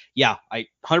 So, yeah, I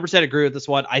 100% agree with this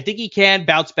one. I think he can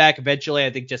bounce back eventually. I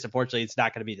think just unfortunately it's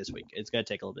not going to be this week. It's going to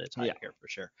take a little bit of time here for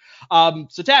sure.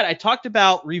 So Tad, I talked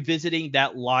about revisiting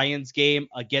that Lions game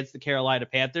against the Carolina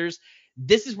Panthers.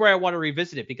 This is where I want to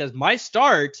revisit it because my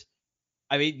start,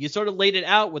 I mean, you sort of laid it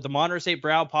out with Amon-Ra St.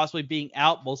 Brown possibly being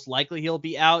out. Most likely he'll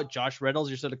be out. Josh Reynolds,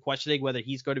 you're sort of questioning whether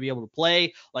he's going to be able to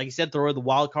play. Like you said, throw in the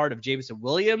wild card of Jameson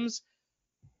Williams.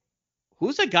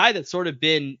 Who's a guy that's sort of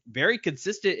been very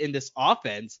consistent in this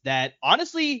offense that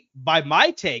honestly, by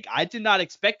my take, I did not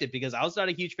expect it because I was not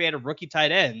a huge fan of rookie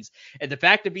tight ends. And the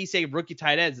fact of me saying rookie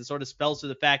tight ends, it sort of spells to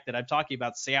the fact that I'm talking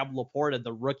about Sam Laporta,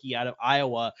 the rookie out of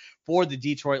Iowa for the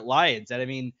Detroit Lions. And I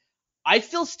mean, I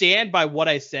still stand by what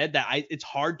I said that it's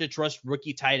hard to trust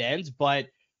rookie tight ends, but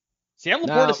Sam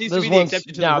Laporta seems to be the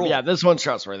exception to the rule. Yeah, this one's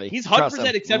trustworthy. He's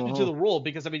 100% exception to the rule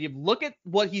because, I mean, you look at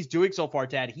what he's doing so far,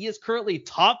 Tad. He is currently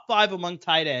top 5 among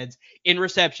tight ends in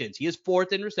receptions. He is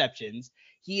 4th in receptions.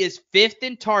 He is 5th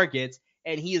in targets,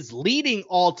 and he is leading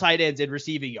all tight ends in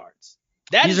receiving yards.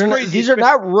 These are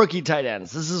not rookie tight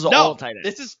ends. This is all tight ends.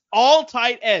 This is all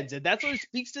tight ends. And that's what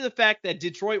speaks to the fact that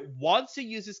Detroit wants to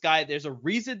use this guy. There's a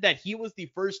reason that he was the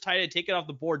first tight end taken off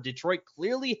the board. Detroit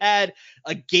clearly had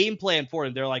a game plan for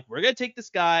him. They're like, we're going to take this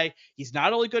guy. He's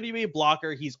not only going to be a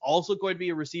blocker, he's also going to be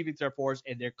a receiving threat for us.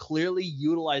 And they're clearly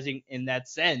utilizing in that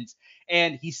sense.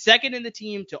 And he's second in the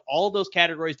team to all those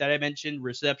categories that I mentioned,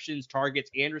 receptions, targets,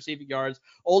 and receiving yards,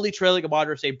 only trailing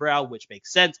Amon-Ra St. Brown, which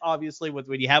makes sense, obviously,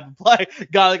 when you have a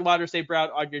guy like Amon-Ra St. Brown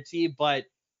on your team. But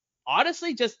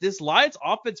honestly, just this Lions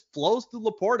offense flows through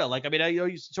Laporta. Like, I mean,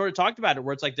 you sort of talked about it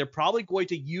where it's like they're probably going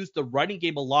to use the running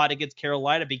game a lot against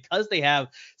Carolina because they have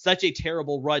such a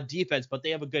terrible run defense, but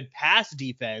they have a good pass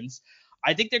defense.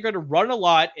 I think they're going to run a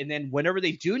lot, and then whenever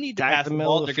they do need to pass the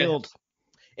ball, they're going to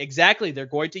exactly. They're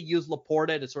going to use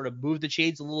Laporta to sort of move the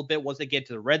chains a little bit once they get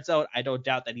to the red zone. I don't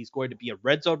doubt that he's going to be a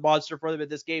red zone monster for them in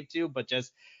this game too, but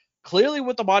just clearly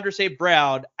with Amon-Ra St.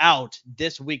 Brown out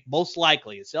this week, most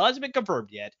likely. It still hasn't been confirmed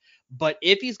yet, but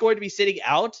if he's going to be sitting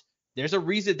out, there's a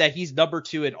reason that he's number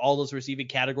 2 in all those receiving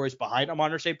categories behind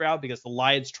Amon-Ra St. Brown because the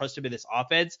Lions trust him in this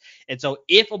offense. And so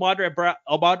if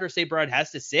Amon-Ra St. Brown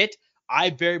has to sit, I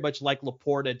very much like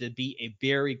Laporta to be a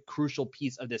very crucial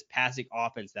piece of this passing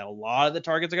offense that a lot of the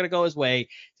targets are going to go his way.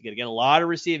 He's going to get a lot of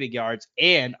receiving yards,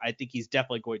 and I think he's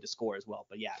definitely going to score as well.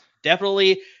 But yeah,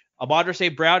 definitely Amon-Ra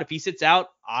St. Brown, if he sits out,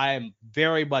 I'm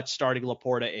very much starting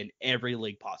Laporta in every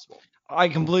league possible. I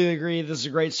completely agree. This is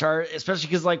a great start, especially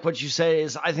because like what you say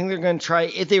is I think they're going to try,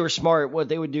 if they were smart, what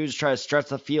they would do is try to stretch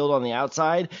the field on the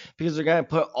outside because they're going to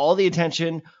put all the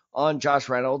attention on Josh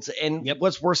Reynolds. And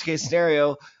what's worst case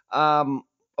scenario?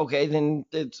 Okay, then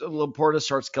Laporta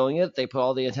starts killing it. They put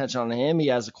all the attention on him. He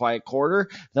has a quiet quarter.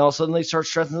 Then all of a sudden they start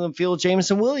stretching the field with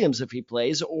Jameson Williams if he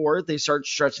plays, or they start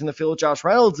stretching the field with Josh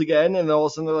Reynolds again. And then all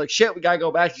of a sudden they're like, shit, we got to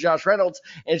go back to Josh Reynolds.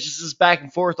 And it's just this back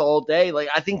and forth all day. Like,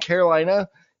 I think Carolina,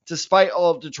 despite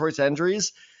all of Detroit's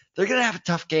injuries, they're going to have a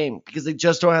tough game because they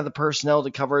just don't have the personnel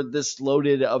to cover this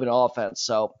loaded of an offense.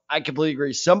 So I completely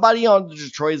agree. Somebody on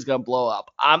Detroit is going to blow up.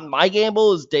 My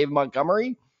gamble is David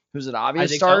Montgomery, who's an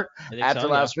obvious start. After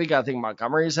last week, I think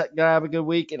Montgomery's going to have a good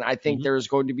week, and I think there's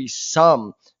going to be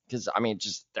some, because, I mean,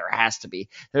 just there has to be.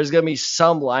 There's going to be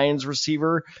some Lions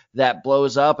receiver that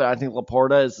blows up, and I think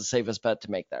Laporta is the safest bet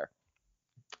to make there.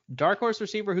 Dark horse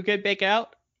receiver who could bake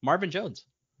out? Marvin Jones.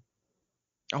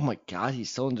 Oh, my God, he's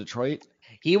still in Detroit?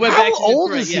 He went back to Detroit. How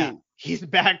old is he? Yeah, he's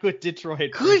back with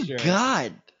Detroit. Good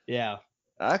God. Yeah.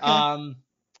 Okay.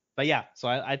 But yeah, so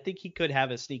I think he could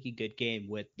have a sneaky good game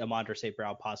with Amon-Ra St.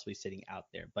 Brown possibly sitting out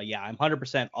there. But yeah, I'm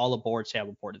 100% all aboard Sam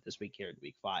Laporta this week here in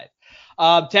week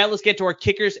 5. Tad, let's get to our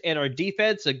kickers and our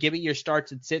defense. So give me your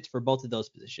starts and sits for both of those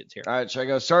positions here. All right, should I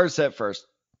go start or sit first?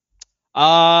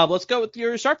 Let's go with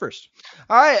your start first.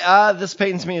 All right, this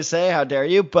pains me to say, how dare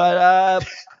you, but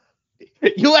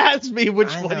you asked me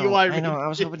which one you wanted. I know. I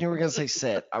was hoping you were going to say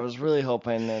sit. I was really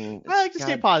hoping. And I like to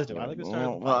stay positive. I like to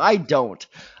start. Well, I don't.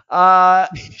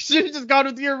 You should have just gone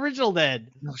with the original then.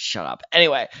 No, shut up.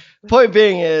 Anyway, point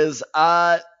being is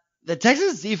the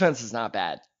Texans defense is not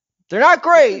bad. They're not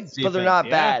great, but they're not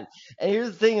bad. And here's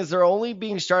the thing is they're only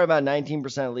being started about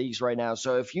 19% of leagues right now.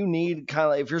 So if you need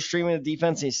if you're streaming a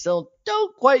defense and you still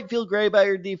don't quite feel great about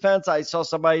your defense, I saw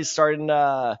somebody starting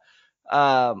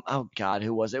oh God,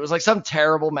 who was it? It was like some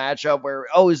terrible matchup where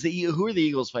who are the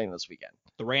Eagles playing this weekend?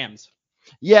 The Rams.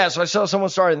 Yeah, so I saw someone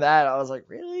starting that. I was like,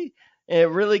 really? And it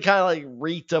really kind of like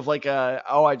reeked of like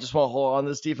I just want to hold on to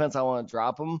this defense. I want to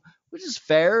drop them, which is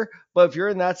fair. But if you're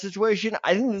in that situation,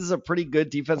 I think this is a pretty good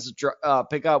defensive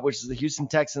pickup, which is the Houston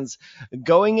Texans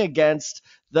going against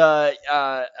the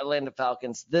Atlanta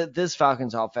Falcons. This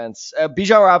Falcons offense,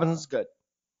 Bijan Robinson's good.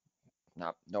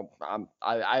 No,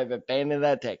 I've abandoned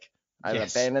that take.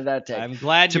 Abandoned that take. I'm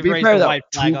glad you raised the white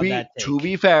flag on that take. To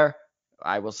be fair,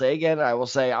 I will say again,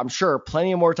 I'm sure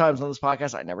plenty of more times on this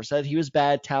podcast, I never said he was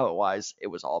bad talent-wise. It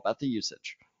was all about the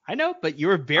usage. I know, but you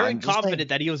were very confident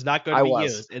that he was not going to be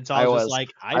used. And so I was just like,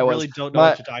 I really don't know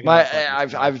what you're talking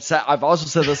about. I've also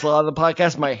said this a lot on the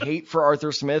podcast. My hate for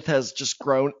Arthur Smith has just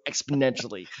grown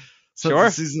exponentially since the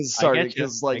season started.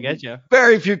 Because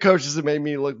very few coaches have made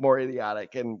me look more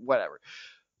idiotic and whatever.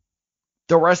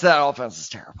 The rest of that offense is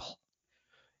terrible.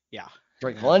 Yeah.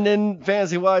 Drake London,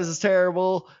 fantasy-wise, is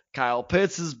terrible. Kyle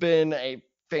Pitts has been a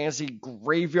fantasy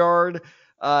graveyard.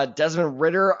 Desmond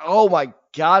Ridder, oh my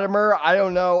God, Amir, I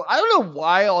don't know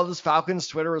why all this Falcons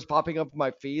Twitter was popping up in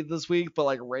my feed this week, but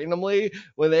like randomly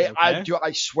when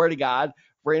I swear to God,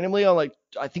 randomly on like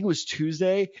I think it was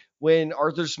Tuesday when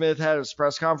Arthur Smith had his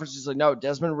press conference, he's like, no,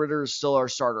 Desmond Ridder is still our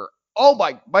starter. Oh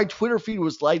my Twitter feed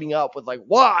was lighting up with like,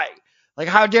 why? Like,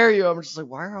 how dare you? I'm just like,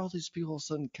 why are all these people all of a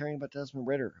sudden caring about Desmond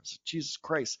Ridder? I was like, Jesus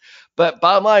Christ. But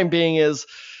bottom line being is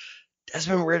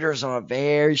Desmond Ridder is on a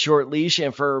very short leash,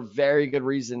 and for a very good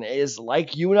reason. It is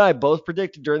like you and I both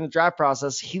predicted during the draft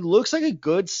process, he looks like a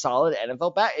good, solid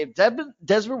NFL back. If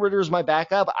Desmond Ridder is my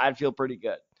backup, I'd feel pretty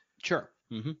good. Sure.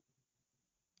 Mm-hmm.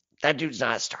 That dude's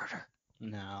not a starter.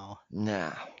 No.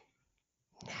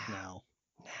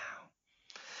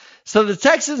 So the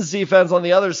Texans defense on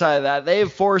the other side of that, they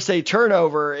have forced a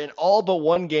turnover in all but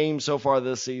one game so far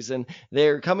this season.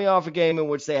 They're coming off a game in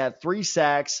which they had 3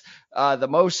 sacks, the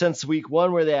most since week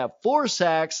 1 where they have 4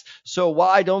 sacks. So while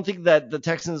I don't think that the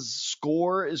Texans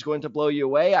score is going to blow you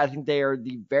away, I think they are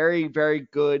the very, very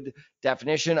good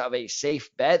definition of a safe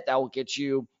bet that will get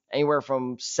you anywhere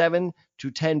from 7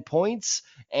 to 10 points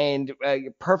and a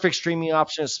perfect streaming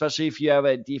option, especially if you have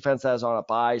a defense that is on a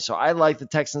bye. So I like the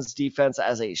Texans defense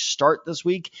as a start this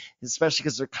week, especially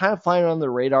because they're kind of flying on the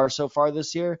radar so far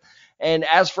this year. And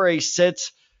as for a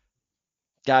sit,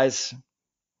 guys,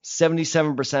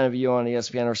 77% of you on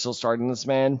ESPN are still starting this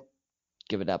man.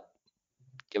 Give it up.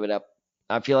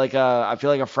 I feel like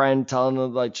a friend telling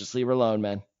them like, just leave her alone,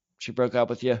 man. She broke up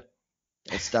with you.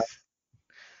 It's tough.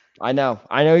 I know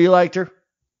you liked her.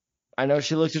 I know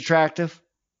she looked attractive.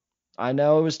 I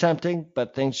know it was tempting,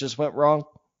 but things just went wrong.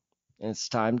 And it's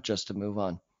time just to move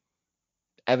on.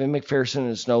 Evan McPherson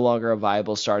is no longer a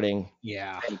viable starting.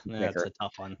 Yeah, that's a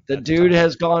tough one. The dude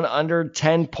has gone under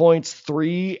 10 points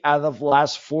 3 out of the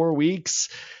last 4 weeks.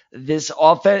 This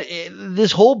offense,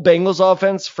 this whole Bengals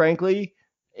offense, frankly,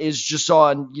 is just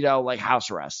on, like house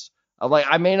arrest. I'm like,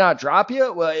 I may not drop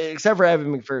you, well, except for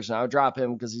Evan McPherson. I would drop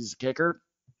him because he's a kicker.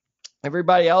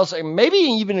 Everybody else, and maybe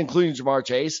even including Jamar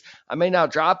Chase, I may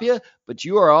not drop you, but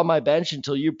you are on my bench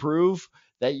until you prove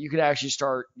that you can actually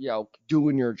start,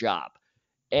 doing your job.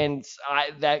 And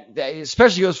that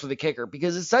especially goes for the kicker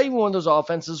because it's not even one of those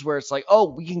offenses where it's like,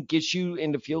 oh, we can get you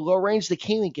into field goal range. They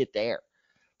can't even get there.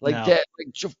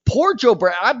 Poor Joe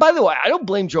Burrow. By the way, I don't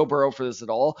blame Joe Burrow for this at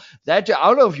all. I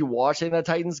don't know if you watched that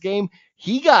Titans game.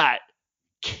 He got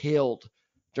killed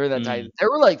during that time.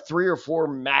 There were like 3 or 4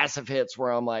 massive hits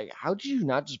where I'm like, how did you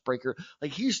not just break your,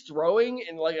 like he's throwing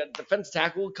and like a defense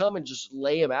tackle would come and just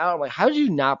lay him out. I'm like, how did you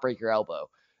not break your elbow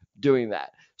doing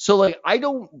that? So like, I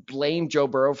don't blame Joe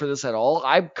Burrow for this at all.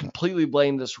 I completely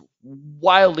blame this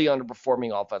wildly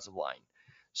underperforming offensive line.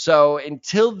 So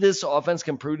until this offense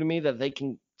can prove to me that they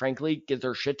can frankly get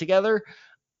their shit together,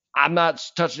 I'm not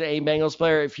touching a Bengals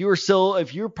player. If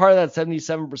you're part of that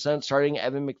 77% starting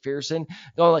Evan McPherson,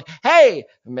 going like, hey,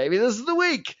 maybe this is the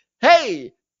week.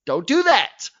 Hey, don't do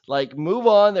that. Like, move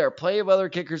on. There are plenty of other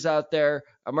kickers out there.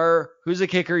 Amir, who's a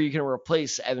kicker you can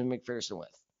replace Evan McPherson with?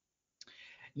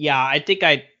 Yeah, I think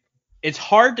it's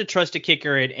hard to trust a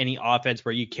kicker in any offense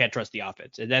where you can't trust the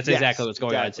offense. And that's exactly what's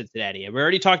going on in Cincinnati. And we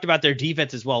already talked about their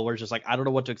defense as well. We're just like, I don't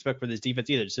know what to expect for this defense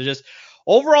either. So just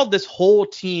overall, this whole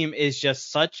team is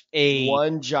just such a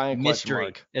one giant mystery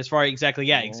mark. As far exactly.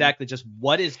 Just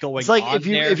what is going on. It's like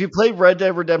if you played Red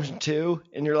Dead Redemption 2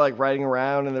 and you're like riding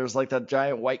around and there's like that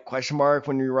giant white question mark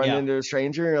when you run into a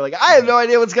stranger and you're like, I have no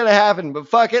idea what's going to happen, but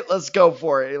fuck it. Let's go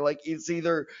for it. And like, it's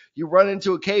either you run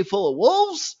into a cave full of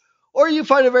wolves or you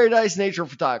find a very nice nature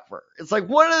photographer. It's like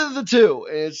one of the two.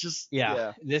 And it's just,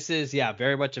 this is,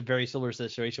 very much a very similar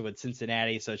situation with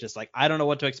Cincinnati. So it's just like, I don't know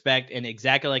what to expect. And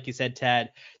exactly like you said, Tad,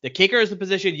 the kicker is the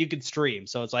position you can stream.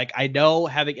 So it's like, I know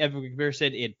having Evan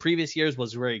McPherson in previous years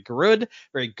was very good,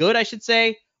 I should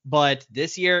say. but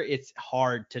this year it's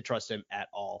hard to trust him at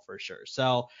all for sure. So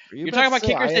Are you you're about talking to about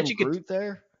say I kickers that am you could Groot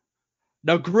there?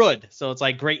 no good. So it's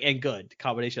like great and good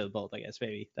combination of both, I guess.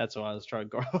 Maybe that's what I was trying to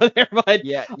go over there. But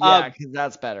Yeah, because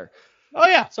that's better. oh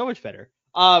yeah, so much better.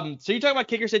 So you're talking about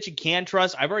kickers that you can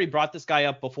trust. I've already brought this guy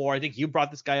up before. I think you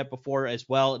brought this guy up before as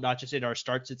well, not just in our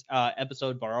starts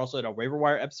episode, but also in our waiver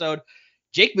wire episode.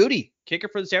 Jake Moody, kicker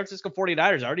for the San Francisco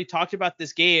 49ers. I already talked about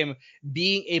this game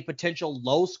being a potential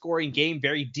low-scoring game,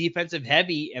 very defensive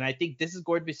heavy, and I think this is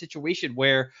going to be a situation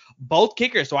where both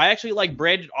kickers. So I actually like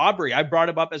Brandon Aubrey. I brought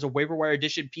him up as a waiver wire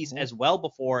addition piece as well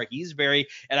before. He's very,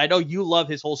 and I know you love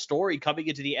his whole story coming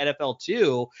into the NFL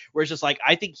too, where it's just like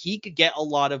I think he could get a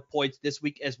lot of points this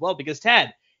week as well because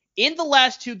Tad, in the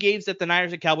last two games that the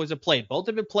Niners and Cowboys have played, both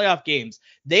have been playoff games,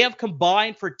 they have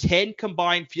combined for 10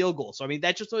 combined field goals. So, I mean,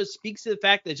 that just sort of speaks to the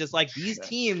fact that just like these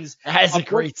teams. That's a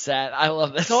great set. I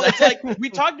love this. So it's like we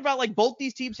talked about, like both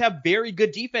these teams have very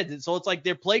good defenses. So it's like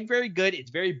they're playing very good.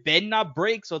 It's very bend, not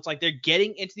break. So it's like they're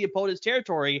getting into the opponent's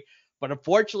territory. But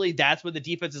unfortunately, that's when the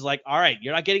defense is like, all right,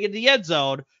 you're not getting into the end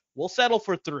zone. We'll settle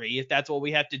for 3 if that's what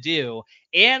we have to do.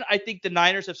 And I think the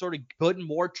Niners have sort of put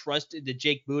more trust into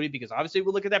Jake Moody because obviously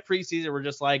we look at that preseason, we're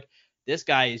just like, this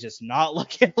guy is just not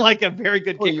looking like a very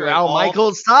good kicker. You're Al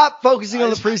Michaels. Stop focusing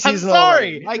on the preseason. I'm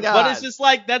sorry, my God. but it's just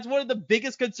like that's one of the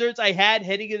biggest concerns I had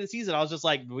heading into the season. I was just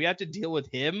like, we have to deal with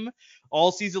him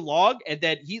all season long, and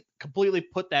then he completely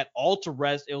put that all to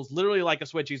rest. It was literally like a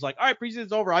switch. He's like, all right,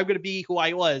 preseason's over. I'm going to be who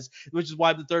I was, which is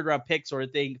why I'm the 3rd round pick sort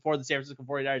of thing for the San Francisco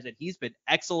 49ers, and he's been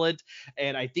excellent,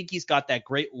 and I think he's got that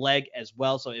great leg as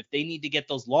well. So if they need to get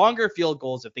those longer field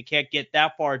goals, if they can't get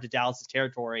that far into Dallas's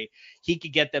territory, he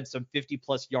could get them some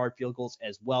 50-plus yard field goals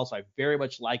as well. So I very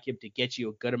much like him to get you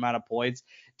a good amount of points.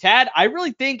 Tad, I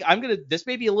really think this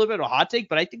may be a little bit of a hot take,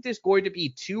 but I think there's going to be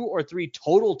 2 or 3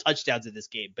 total touchdowns in this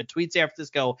game between San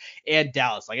Francisco and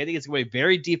Dallas. Like I think it's going to be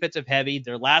very defensive heavy.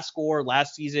 Their last score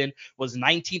last season was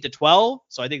 19-12.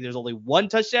 So I think there's only 1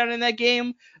 touchdown in that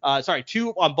game.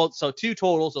 2 on both. So 2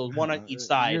 total. So 1 on each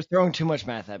side. You're throwing too much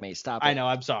math at me. Stop it. I know.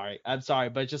 I'm sorry.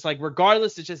 But just like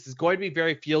regardless, it's going to be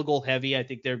very field goal heavy. I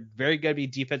think they're very going to be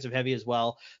defensive heavy as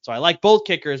well. So I like both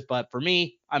kickers, but for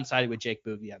me, I'm siding with Jake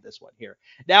Moody on this one here.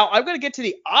 Now, I'm going to get to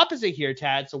the opposite here,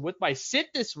 Tad. So with my sit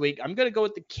this week, I'm going to go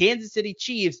with the Kansas City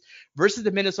Chiefs versus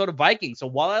the Minnesota Vikings. So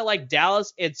while I like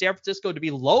Dallas and San Francisco to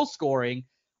be low scoring,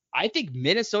 I think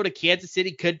Minnesota, Kansas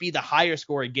City could be the higher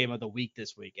scoring game of the week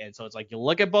this week. And so it's like you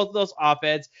look at both of those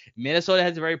offense. Minnesota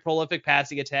has a very prolific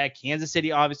passing attack. Kansas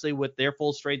City, obviously, with their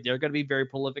full strength, they're going to be very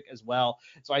prolific as well.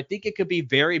 So I think it could be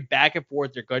very back and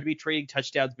forth. They're going to be trading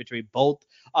touchdowns between both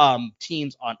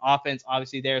teams on offense,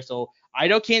 obviously, there. So I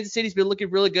know Kansas City's been looking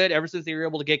really good ever since they were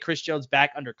able to get Chris Jones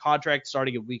back under contract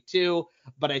starting in week 2.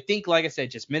 But I think, like I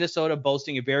said, just Minnesota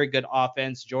boasting a very good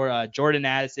offense. Jordan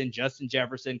Addison, Justin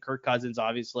Jefferson, Kirk Cousins,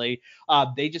 obviously.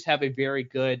 They just have a very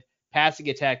good passing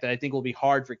attack that I think will be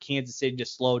hard for Kansas City to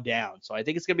slow down. So I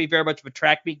think it's going to be very much of a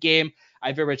track meet game.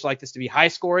 I very much like this to be high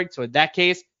scoring. So in that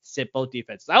case, sit both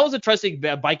defenses. I wasn't trusting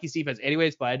Vikings defense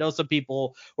anyways, but I know some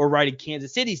people were writing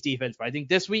Kansas City's defense. But I think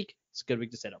this week, it's a good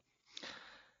week to sit them.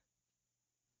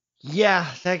 Yeah,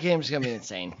 that game's gonna be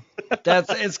insane.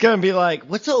 It's gonna be like,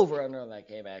 what's over under on that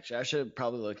game? Actually, I should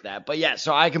probably look at that. But yeah,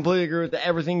 so I completely agree with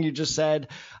everything you just said.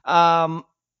 Yeah,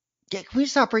 can we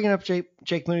stop bringing up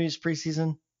Jake Moody's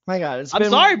preseason? My God, I'm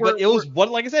sorry, but it was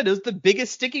like I said, it was the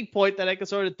biggest sticking point that I could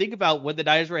sort of think about when the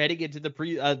Niners were heading into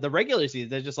the regular season.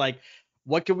 They're just like,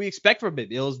 what can we expect from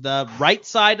it? It was the right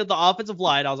side of the offensive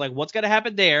line. I was like, what's going to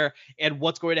happen there, and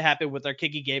what's going to happen with our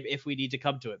kicking game if we need to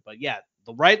come to it? But yeah,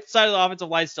 the right side of the offensive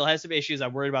line still has some issues.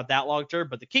 I'm worried about that long term,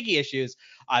 but the kicking issues,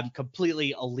 I'm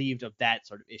completely relieved of that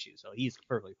sort of issue. So he's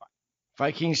perfectly fine.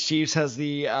 Vikings Chiefs has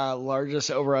the largest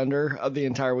over under of the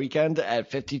entire weekend at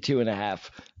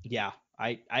 52.5. Yeah,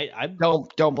 I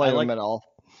don't blame him at all.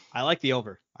 I like the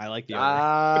over. Yeah.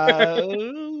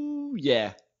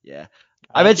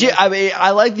 I bet you. I mean,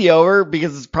 I like the over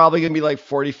because it's probably gonna be like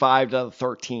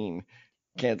 45-13.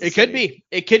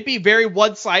 It could be very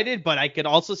one-sided, but I could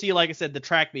also see, like I said, the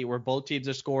track meet where both teams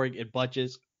are scoring in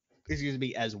bunches.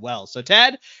 As well. So,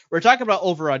 Tad, we're talking about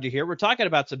over-under here. We're talking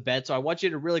about some bets. So I want you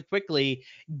to really quickly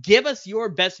give us your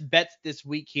best bets this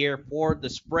week here for the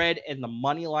spread and the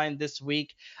money line this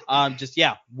week. What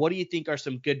do you think are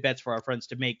some good bets for our friends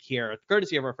to make here,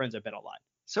 courtesy of our friends at BetOnline?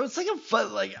 So it's like a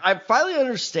fun, like I finally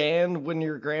understand when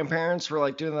your grandparents were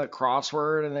like doing the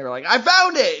crossword and they were like, I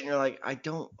found it. And you're like,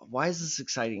 why is this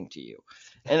exciting to you?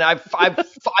 And I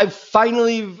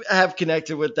finally have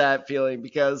connected with that feeling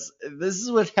because this is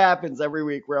what happens every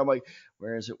week where I'm like,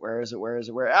 where is it?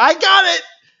 I got it.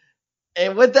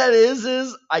 And what that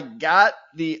is I got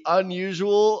the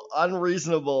unusual,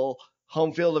 unreasonable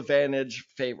home field advantage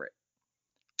favorite.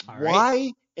 All right.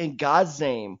 Why in God's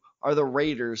name are the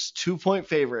Raiders 2-point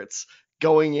favorites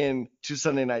going into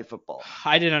Sunday Night Football?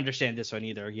 I didn't understand this one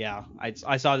either. Yeah,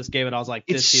 I saw this game and I was like,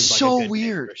 It's this seems like a so good pick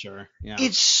weird. for sure. Yeah.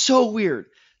 It's so weird.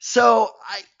 So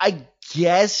I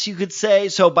guess you could say.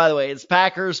 So by the way, it's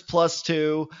Packers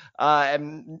 +2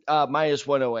 and minus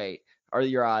 108 are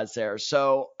your odds there.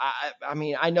 So I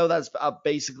mean I know that's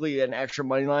basically an extra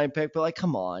money line pick, but like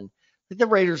come on. Like, the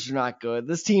Raiders are not good.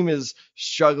 This team is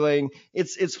struggling.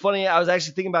 It's funny. I was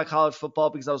actually thinking about college football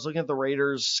because I was looking at the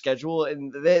Raiders' schedule,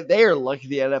 and they are lucky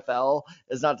the NFL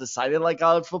is not decided like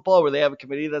college football, where they have a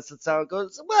committee that sits down and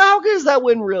goes, well, how good is that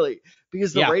win really?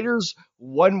 Because the Yeah. Raiders'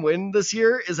 one win this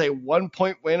year is a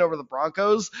 1-point win over the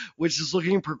Broncos, which is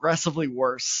looking progressively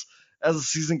worse as the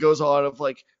season goes on. Of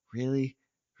like, really,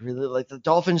 like the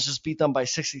Dolphins just beat them by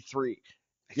 63.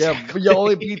 Yeah, Exactly. you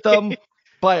only beat them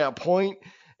by a point.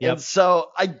 And Yep.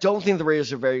 so I don't think the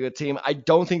Raiders are a very good team. I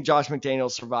don't think Josh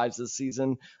McDaniels survives this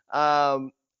season. They're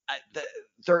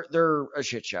a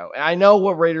shit show. And I know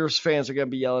what Raiders fans are going to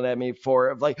be yelling at me for.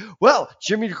 Of like, well,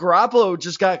 Jimmy Garoppolo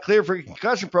just got cleared for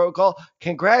concussion protocol.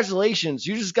 Congratulations.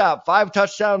 You just got 5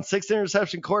 touchdowns, 6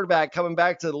 interception quarterback coming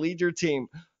back to lead your team.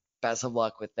 Best of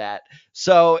luck with that.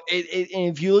 So and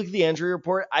if you look at the injury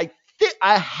report, I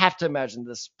have to imagine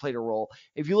this played a role.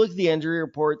 If you look at the injury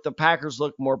report, the Packers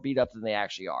look more beat up than they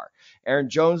actually are. Aaron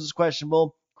Jones is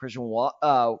questionable. Christian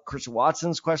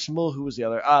Watson's questionable. Who was the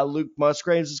other? Luke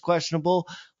Musgraves is questionable.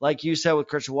 Like you said with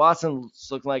Christian Watson,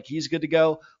 it's looking like he's good to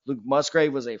go. Luke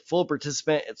Musgrave was a full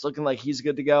participant. It's looking like he's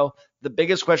good to go. The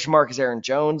biggest question mark is Aaron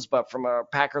Jones, but from a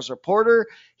Packers reporter,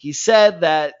 he said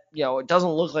that, it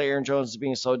doesn't look like Aaron Jones is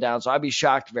being slowed down. So I'd be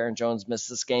shocked if Aaron Jones missed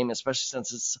this game, especially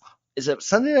since is it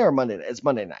Sunday night or Monday night? It's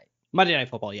Monday night. Monday Night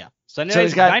Football, yeah. Sunday So night,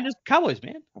 he's got- Niners, Cowboys,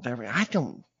 man. I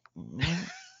don't.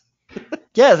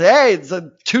 Yes, hey, it's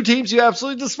 2 teams you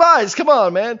absolutely despise. Come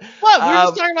on, man. What? We were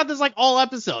just talking about this like all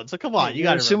episode. So come on, you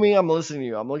got to assuming I'm listening to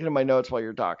you. I'm looking at my notes while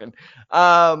you're talking.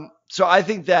 So I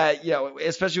think that,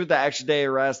 especially with the extra day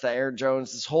of rest, that Aaron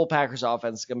Jones, this whole Packers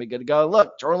offense is gonna be good to go.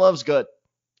 Look, Jordan Love's good.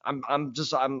 I'm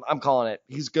calling it.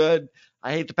 He's good.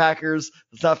 I hate the Packers.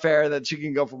 It's not fair that you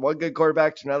can go from one good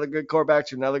quarterback to another good quarterback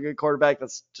to another good quarterback.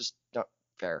 That's just not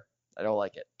fair. I don't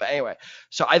like it. But anyway,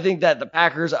 so I think that the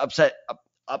Packers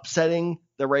upsetting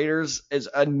the Raiders is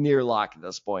a near lock at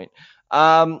this point.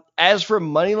 As for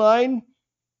money line,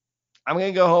 I'm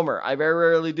going to go Homer. I very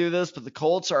rarely do this, but the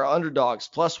Colts are underdogs,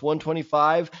 plus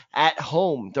 125 at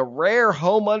home. The rare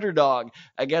home underdog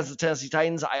against the Tennessee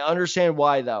Titans. I understand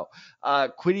why, though.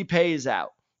 Kwity Paye is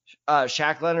out.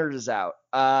 Shaq Leonard is out.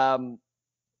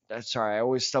 Sorry, I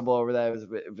always stumble over that.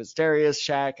 If it's Darius,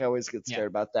 Shaq, I always get scared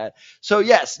about that. So,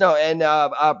 yes, no, and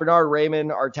Bernard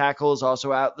Raymond, our tackle, is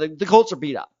also out. The Colts are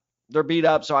beat up. They're beat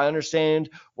up, so I understand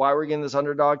why we're getting this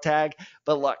underdog tag.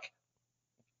 But look,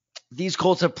 these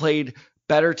Colts have played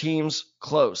better teams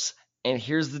close. And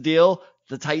here's the deal.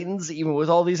 The Titans, even with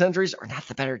all these injuries, are not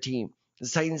the better team. The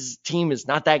Titans team is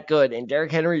not that good. And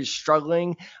Derrick Henry is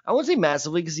struggling. I won't say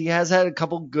massively because he has had a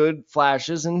couple good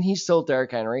flashes and he's still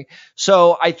Derrick Henry.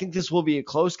 So I think this will be a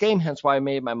close game, hence why I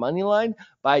made my money line.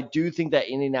 But I do think that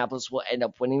Indianapolis will end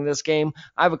up winning this game.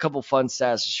 I have a couple fun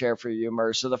stats to share for you,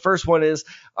 Mer. So the first one is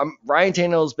Ryan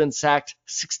Tannehill has been sacked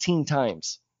 16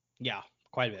 times. Yeah,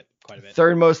 quite a bit.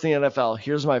 Third most in the NFL.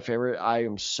 Here's my favorite. I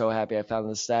am so happy I found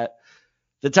this stat.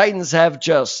 The Titans have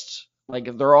just,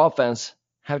 their offense,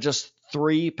 have just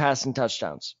 3 passing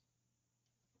touchdowns.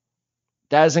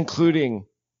 That is including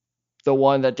the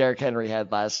one that Derrick Henry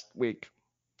had last week.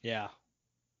 Yeah.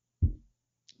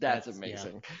 That's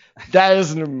amazing. Yeah. That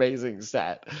is an amazing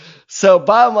stat. So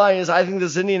bottom line is I think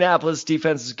this Indianapolis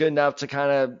defense is good enough to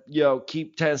kind of,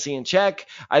 keep Tennessee in check.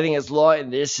 I think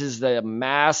and this is the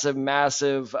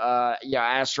massive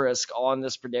asterisk on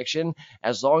this prediction.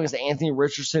 As long as Anthony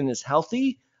Richardson is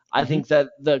healthy, I think that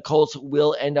the Colts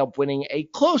will end up winning a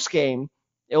close game.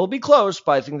 It will be close,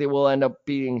 but I think they will end up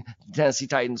beating the Tennessee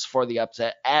Titans for the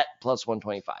upset at plus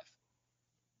 125.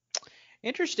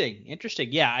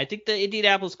 Interesting. Yeah, I think the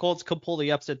Indianapolis Colts could pull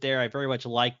the upset there. I very much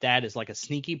like that as like a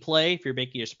sneaky play if you're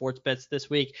making your sports bets this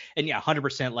week. And yeah,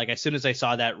 100%. Like as soon as I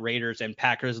saw that Raiders and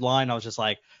Packers line, I was just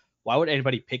like, why would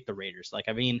anybody pick the Raiders? Like,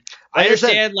 I mean, I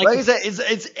understand. Like I said,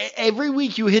 it's every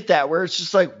week you hit that where it's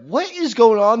just like, what is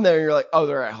going on there? And you're like, oh,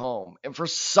 they're at home. And for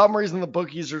some reason, the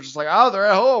bookies are just like, oh, they're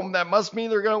at home. That must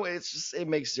mean they're going to win. It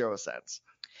makes zero sense.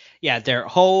 Yeah, they're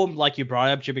home, like you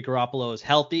brought up. Jimmy Garoppolo is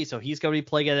healthy, so he's going to be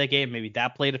playing in that game. Maybe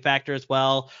that played a factor as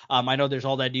well. I know there's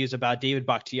all that news about David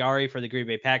Bakhtiari for the Green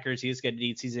Bay Packers. He's going to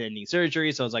need season-ending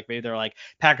surgery, so it's like maybe they're like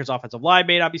Packers offensive line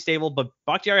may not be stable, but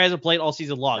Bakhtiari hasn't played all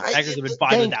season long. Packers have been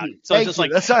fine without it, so it's just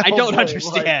like That's not I don't point.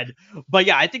 understand. But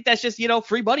yeah, I think that's just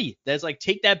free money. That's like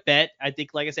take that bet. I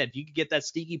think, like I said, if you could get that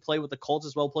sneaky play with the Colts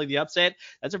as well, play the upset,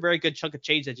 that's a very good chunk of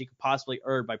change that you could possibly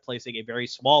earn by placing a very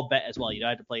small bet as well. You don't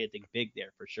have to play anything big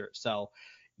there for sure. So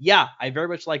yeah, I very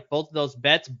much like both of those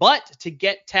bets. But to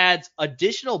get Tad's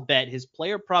additional bet, his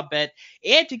player prop bet,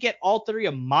 and to get all three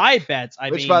of my bets,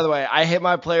 Which, by the way, I hit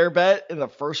my player bet in the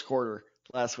first quarter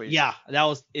last week. Yeah, that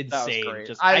was insane. That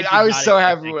was great. I was so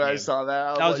happy when I saw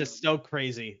that. That was just so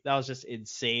crazy. That was just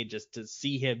insane just to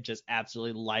see him just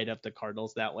absolutely light up the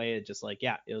Cardinals that way. And just like,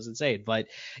 yeah, it was insane. But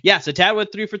yeah, so Tad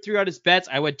went 3 for 3 on his bets.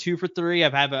 I went 2 for 3.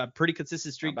 I've had a pretty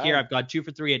consistent streak here. I've gone 2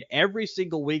 for 3 in every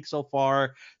single week so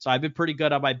far. So I've been pretty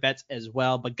good on my bets as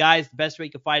well. But guys, the best way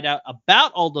you can find out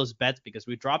about all those bets, because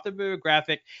we drop them in a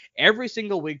graphic every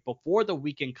single week before the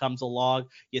weekend comes along.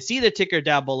 You see the ticker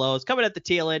down below. It's coming at the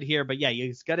tail end here, but yeah, you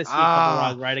got to see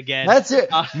wrong right again. That's it,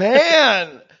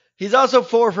 man. He's also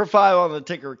 4 for 5 on the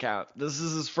ticker count. This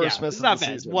is his first miss of the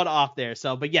season. It's one off there.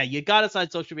 So, but yeah, you got us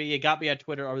on social media. You got me on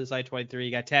Twitter over the side 23.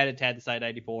 You got Tad and Tad the side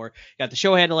 94. You got the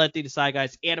show handle Anthony Desai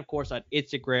Guys, and of course on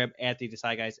Instagram Anthony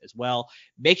Desai Guys as well.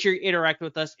 Make sure you interact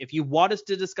with us. If you want us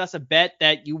to discuss a bet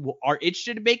that you are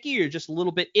interested in making, you're just a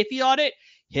little bit iffy on it,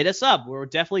 hit us up. We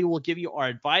definitely will give you our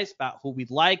advice about who we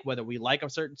like, whether we like a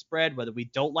certain spread, whether we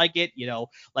don't like it.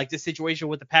 Like the situation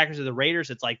with the Packers and the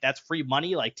Raiders, it's like that's free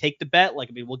money. Like take the bet. Like,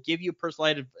 I mean, we'll give you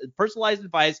personalized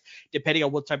advice depending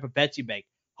on what type of bets you make.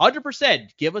 100%.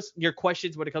 Give us your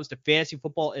questions when it comes to fantasy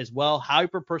football as well.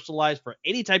 Hyper personalized for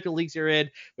any type of leagues you're in.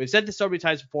 We've said this so many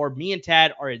times before. Me and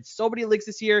Tad are in so many leagues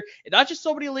this year, and not just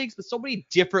so many leagues, but so many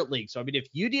different leagues. So, I mean, if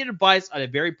you need advice on a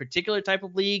very particular type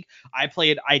of league, I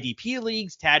play in IDP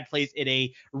leagues. Tad plays in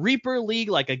a Reaper league,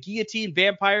 like a Guillotine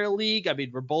Vampire league. I mean,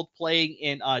 we're both playing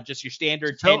in just your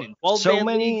standard 10 and 12 so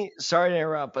many leagues. Sorry to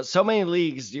interrupt, but so many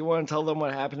leagues. Do you want to tell them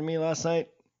what happened to me last night?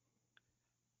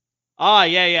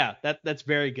 Yeah. That's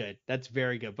very good. That's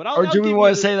very good. But Or do we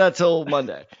want to say that till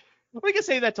Monday? We can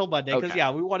say that till Monday because,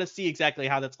 yeah, we want to see exactly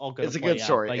how that's all going to play out. It's a good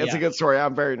story. It's a good story.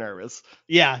 I'm very nervous.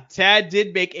 Yeah, Tad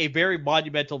did make a very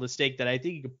monumental mistake that I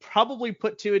think you could probably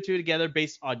put 2 and 2 together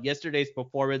based on yesterday's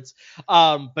performance.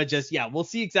 But just, yeah, we'll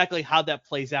see exactly how that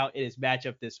plays out in his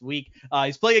matchup this week.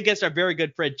 He's playing against our very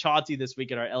good friend Chauncey this week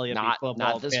in our LFB football.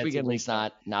 Not this weekend, he's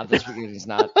not. Not this weekend, he's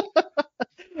not.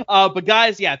 But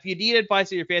guys, yeah, if you need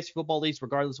advice in your fantasy football leagues,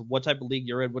 regardless of what type of league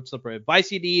you're in, what type of advice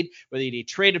you need, whether you need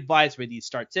trade advice, whether you need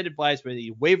start-sit advice, whether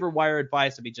you need waiver wire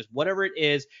advice, I mean, just whatever it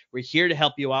is, we're here to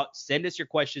help you out. Send us your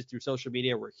questions through social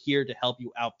media. We're here to help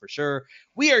you out for sure.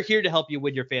 We are here to help you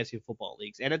win your fantasy football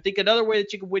leagues. And I think another way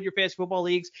that you can win your fantasy football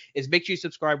leagues is make sure you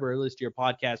subscribe or listen to your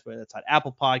podcast, whether that's on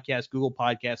Apple Podcasts, Google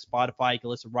Podcasts, Spotify. You can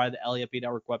listen right on the LFB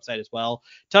Network website as well.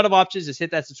 Ton of options. Just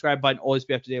hit that subscribe button. Always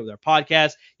be up to date with our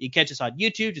podcast. You can catch us on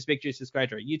YouTube. Just make sure you subscribe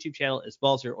to our YouTube channel as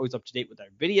well, so you're always up to date with our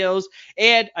videos.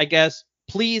 And I guess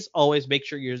please always make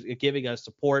sure you're giving us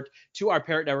support to our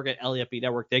parent network at LFB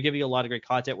Network. They're giving you a lot of great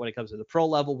content when it comes to the pro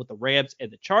level with the Rams and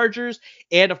the Chargers,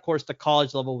 and of course the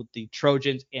college level with the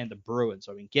Trojans and the Bruins.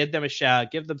 So I mean, give them a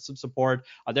shout, give them some support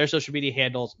on their social media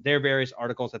handles, their various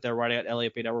articles that they're writing at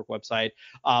LFB Network website,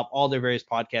 all their various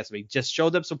podcasts. I mean, just show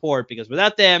them support, because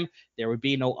without them, there would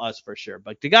be no us for sure.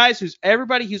 But the guys,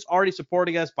 everybody who's already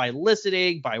supporting us by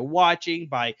listening, by watching,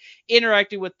 by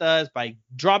interacting with us, by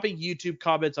dropping YouTube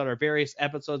comments on our various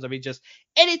episodes, I mean, just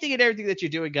anything and everything that you're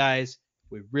doing, guys,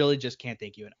 we really just can't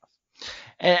thank you enough.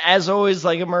 And as always,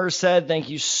 like Amir said, thank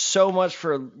you so much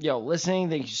for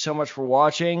listening. Thank you so much for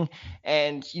watching.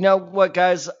 And you know what,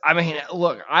 guys? I mean,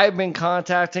 look, I've been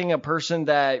contacting a person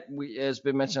that has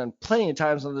been mentioned plenty of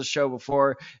times on the show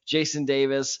before, Jason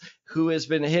Davis, who has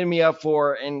been hitting me up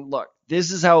for. And look,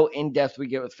 this is how in depth we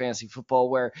get with fantasy football,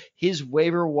 where his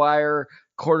waiver wire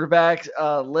quarterback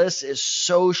list is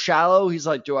so shallow. He's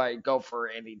like, do I go for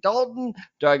Andy Dalton?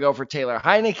 Do I go for Taylor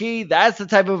Heineke? That's the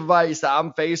type of advice that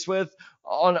I'm faced with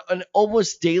on an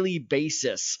almost daily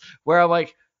basis, where I'm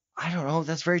like, I don't know.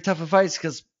 That's very tough advice,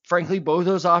 because frankly, both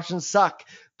those options suck.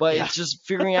 But it's just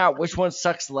figuring out which one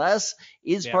sucks less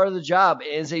is part of the job.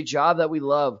 It is a job that we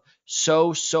love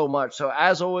so much. So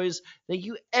as always, thank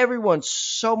you everyone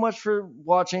so much for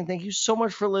watching. Thank you so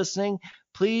much for listening.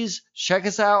 Please check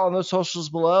us out on those socials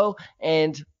below.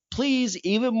 And please,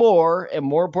 even more and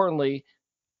more importantly,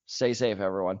 stay safe,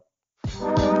 everyone.